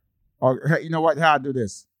 sure. Or you know what? How I do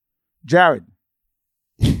this? Jared.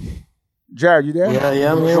 Jared, you there?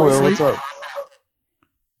 Yeah, I'm here. What's up?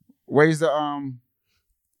 Where's the I'm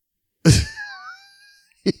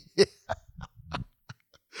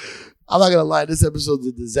not gonna lie, this episode's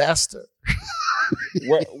a disaster.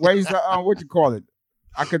 where's the what you call it?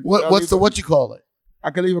 I could what you call it?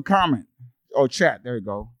 I could leave a comment. Oh, chat. There you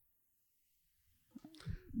go.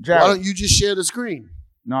 Jared. Why don't you just share the screen?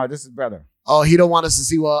 No, this is better. Oh, he don't want us to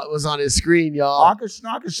see what was on his screen, y'all. I can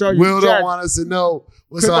show you. Will Jared. don't want us to know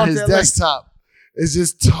what's on his desktop. It's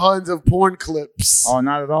just tons of porn clips. Oh,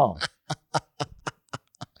 not at all.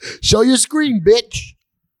 Show your screen, bitch.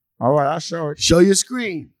 All right, I'll show it. Show your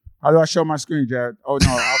screen. How do I show my screen, Jared? Oh, no,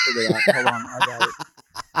 I'll figure it out. Hold on, I got it.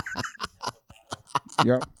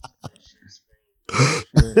 Yep.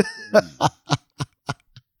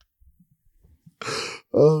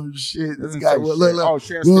 Oh, shit. This guy, look. Oh,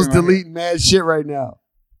 Will's deleting mad shit right now.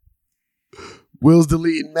 Will's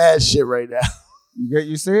deleting mad shit right now.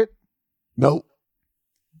 You see it? Nope.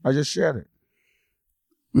 I just shared it.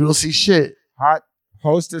 We don't see shit. Hot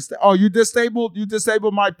hostess. Oh, you disabled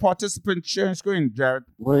my participant sharing screen, Jared.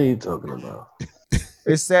 What are you talking about?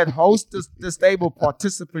 It said host disabled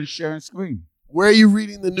participant sharing screen. Where are you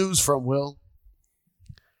reading the news from, Will?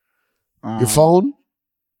 Your phone?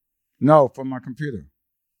 No, from my computer.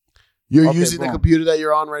 You're using the computer that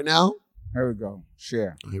you're on right now? Here we go.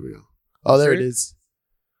 Share. Here we go. Oh, there it is.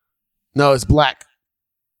 No, it's black.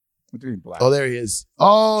 What do you mean black? Oh, there he is.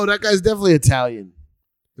 Oh, that guy's definitely Italian.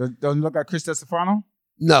 Doesn't look like Chris Stefano?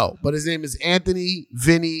 No, but his name is Anthony,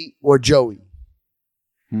 Vinny, or Joey.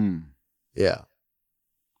 Yeah.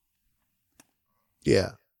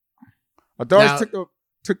 Yeah. Authorities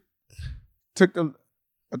took the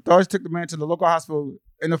man to the local hospital.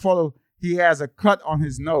 In the photo, he has a cut on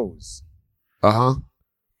his nose.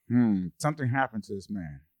 Something happened to this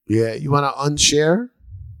man. Yeah. You want to unshare?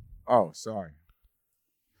 Oh, sorry.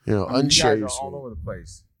 Unshare your all over the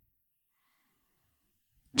place.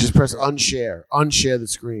 Just press unshare. Unshare the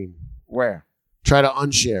screen. Where? Try to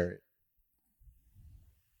unshare it.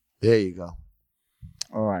 There you go.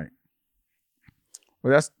 All right.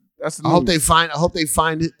 Well, that's the news. I hope they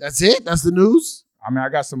find it. That's it? That's the news? I mean, I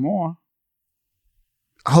got some more.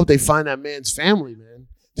 I hope they find that man's family, man.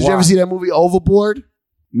 Did you ever see that movie Overboard?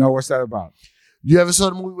 No, what's that about? You ever saw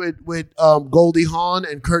the movie with Goldie Hawn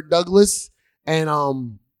and Kirk Douglas?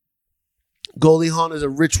 And Goldie Hawn is a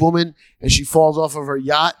rich woman, and she falls off of her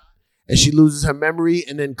yacht, and she loses her memory,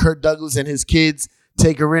 and then Kirk Douglas and his kids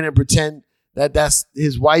take her in and pretend that that's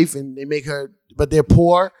his wife, and they make her, but they're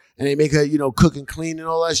poor, and they make her, cook and clean and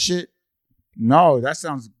all that shit. No, that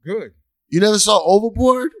sounds good. You never saw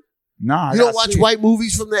Overboard? Nah. You don't watch white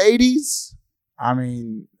movies from the 80s? I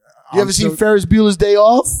mean... You ever seen Ferris Bueller's Day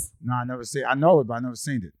Off? No, I never seen it. I know it, but I never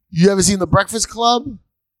seen it. You ever seen The Breakfast Club?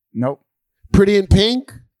 Nope. Pretty in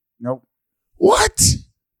Pink? Nope. What?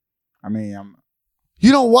 I mean,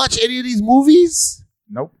 You don't watch any of these movies?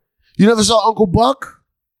 Nope. You never saw Uncle Buck?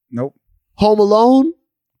 Nope. Home Alone?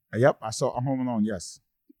 Yep, I saw Home Alone, yes.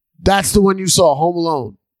 That's the one you saw, Home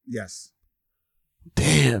Alone. Yes.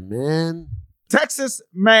 Damn, man. Texas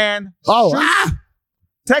man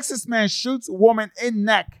shoots woman in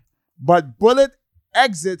neck, but bullet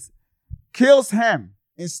exits, kills him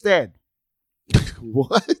instead.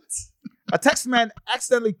 What? A Texas man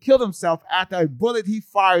accidentally killed himself after a bullet he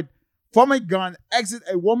fired from a gun exited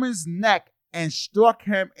a woman's neck and struck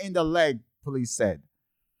him in the leg, police said.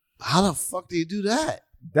 How the fuck do you do that?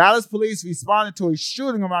 Dallas police responded to a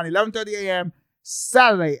shooting around 11:30 a.m.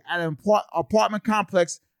 Saturday at an apartment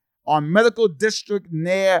complex on Medical District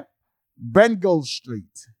near Bengal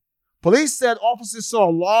Street. Police said officers saw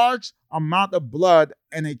a large amount of blood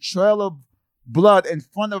and a trail of blood in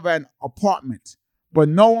front of an apartment, but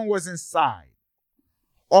no one was inside.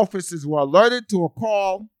 Officers were alerted to a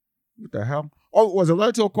call. What the hell? Was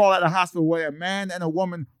alerted to a call at a hospital where a man and a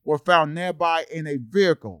woman were found nearby in a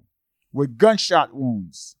vehicle with gunshot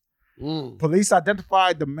wounds. Police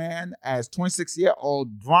identified the man as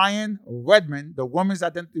 26-year-old Brian Redmond. The woman's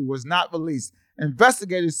identity was not released.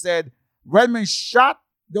 Investigators said Redmond shot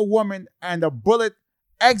the woman and the bullet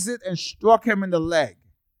exited and struck him in the leg.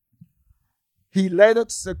 He later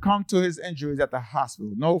succumbed to his injuries at the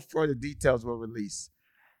hospital. No further details were released.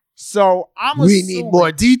 So we need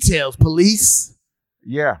more details, police.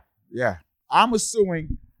 Yeah. I'm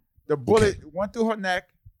assuming the bullet went through her neck.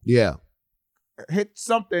 Yeah. Hit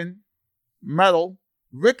something, metal,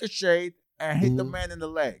 ricocheted, and hit the man in the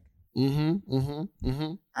leg. And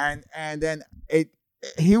then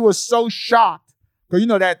he was so shocked, because you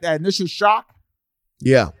know that initial shock?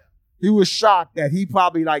 Yeah. He was shocked that he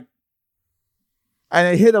probably and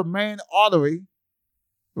it hit a main artery,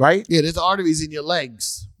 right? Yeah, there's arteries in your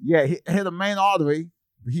legs. Yeah, he hit a main artery.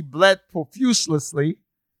 He bled profusely.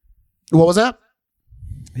 What was that?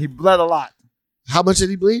 He bled a lot. How much did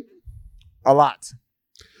he bleed? A lot.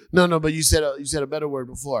 No, but you said a better word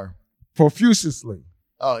before. Profusely.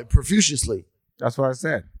 Oh, profusely. That's what I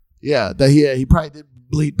said. Yeah, he probably did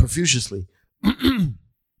bleed profusely.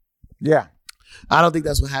 Yeah. I don't think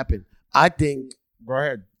that's what happened. I think. Go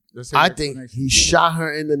ahead. I think he shot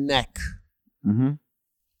her in the neck. Mm-hmm.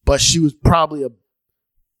 But she was probably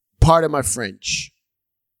pardon my French.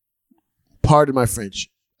 I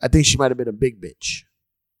think she might have been a big bitch.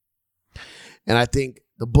 And I think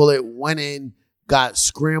the bullet went in, got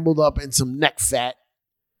scrambled up in some neck fat,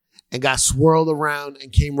 and got swirled around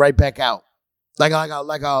and came right back out. Like a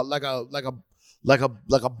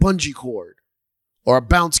bungee cord or a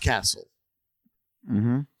bounce castle.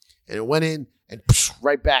 Mm-hmm. And it went in and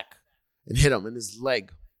right back and hit him in his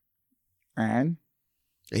leg. And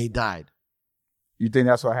he died. You think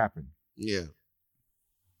that's what happened? Yeah.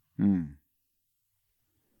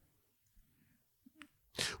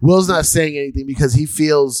 Will's not saying anything because he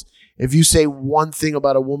feels if you say one thing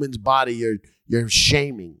about a woman's body, you're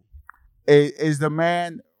shaming. Is the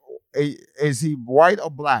man, is he white or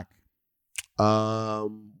black?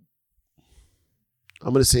 I'm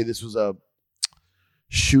going to say this was a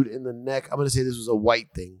shoot in the neck. I'm going to say this was a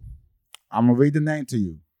white thing. I'm going to read the name to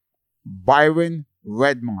you. Byron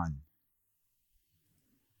Redmond.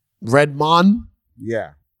 Redmond?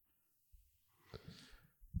 Yeah.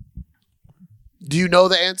 Do you know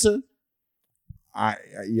the answer?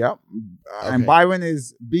 Yep. Okay. And Byron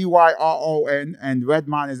is Byron and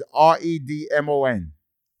Redmond is Redmon.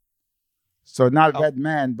 So not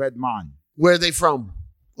Redman, Redmond. Where are they from?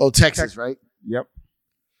 Oh, Texas, right? Yep.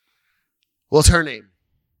 What's her name?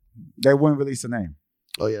 They wouldn't release a name.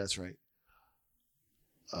 Oh, yeah, that's right.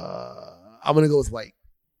 I'm going to go with white.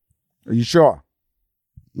 Are you sure?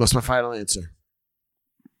 What's my final answer?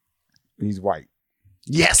 He's white.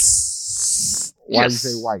 Yes. Why do you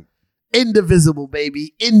say white? Indivisible,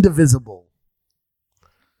 baby. Indivisible.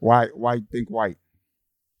 Why you think white?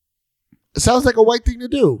 It sounds like a white thing to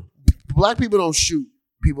do. Black people don't shoot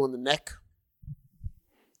people in the neck.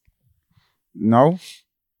 No?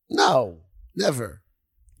 No. Never.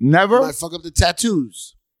 Never? Might fuck up the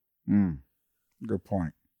tattoos. Good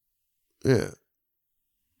point. Yeah.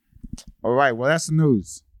 All right. Well, that's the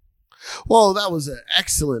news. Well, that was an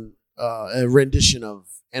excellent rendition of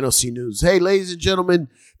NOC News. Hey, ladies and gentlemen,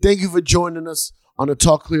 thank you for joining us on the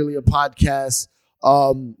Talk Clearly a podcast.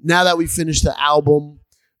 Now that we finished the album,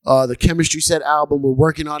 the Chemistry Set album we're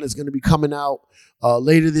working on is going to be coming out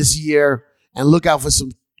later this year. And look out for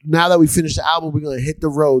some, now that we finished the album, we're going to hit the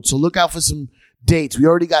road. So look out for some dates. We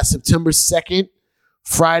already got September 2nd.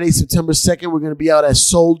 Friday, September 2nd, we're going to be out at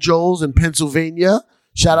Soul Joel's in Pennsylvania.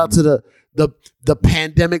 Shout out to the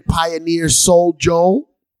pandemic pioneer Soul Joel.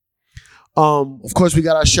 Of course, we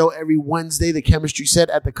got our show every Wednesday, the Chemistry Set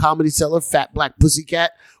at the Comedy Cellar, Fat Black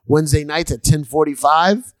Pussycat, Wednesday nights at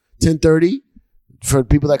 10:45, 10:30 for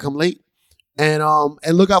people that come late. And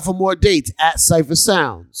look out for more dates at Cypher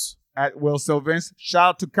Sounds. At Will Sylvans. Shout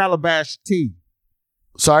out to Calabash Tea.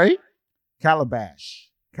 Sorry? Calabash.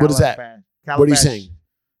 What is that? Calabash. What are you saying?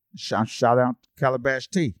 Shout out Calabash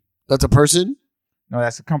Tea. That's a person? No,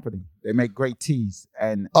 that's a company. They make great teas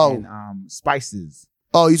and spices.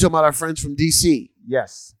 Oh, you talking about our friends from DC?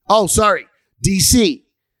 Yes. Oh, sorry. DC.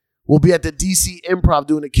 We'll be at the DC Improv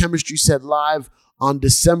doing a Chemistry Set live on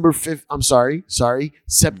December 5th. I'm sorry.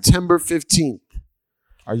 September 15th.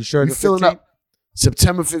 Are you sure? We're filling up.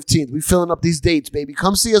 September 15th. We filling up these dates, baby.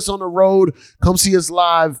 Come see us on the road. Come see us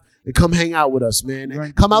live. And come hang out with us, man.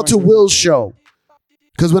 And come out to Will's show.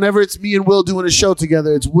 Because whenever it's me and Will doing a show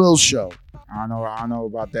together, it's Will's show. I don't know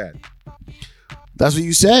about that. That's what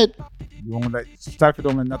you said. You won't let Cypher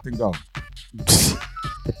don't let nothing go.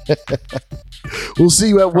 We'll see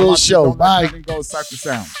you at Will's show. Bye. Let nothing go, Cypher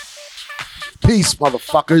Sound. Peace,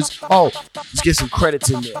 motherfuckers. Oh, let's get some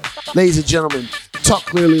credits in there. Ladies and gentlemen, Talk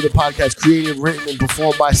Clearly, the podcast created, written, and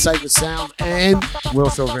performed by Cypher Sound and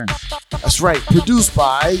Will Sylvans. That's right. Produced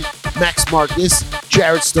by Max Marcus,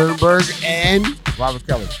 Jared Sternberg, and Robert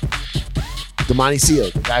Kelly. Damani Seal,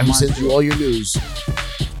 the guy who sends you all your news.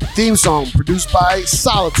 Theme song produced by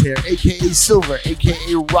Solitaire, a.k.a. Silver,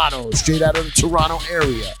 a.k.a. Rado, straight out of the Toronto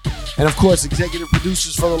area. And of course, executive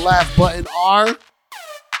producers for The Laugh Button are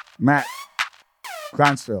Matt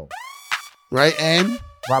Kleinsfield. Right, and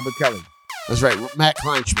Robert Kelly. That's right, Matt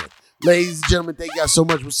Kleinschmidt. Ladies and gentlemen, thank you guys so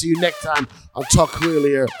much. We'll see you next time on Talk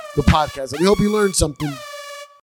Clearly, the podcast. And we hope you learned something.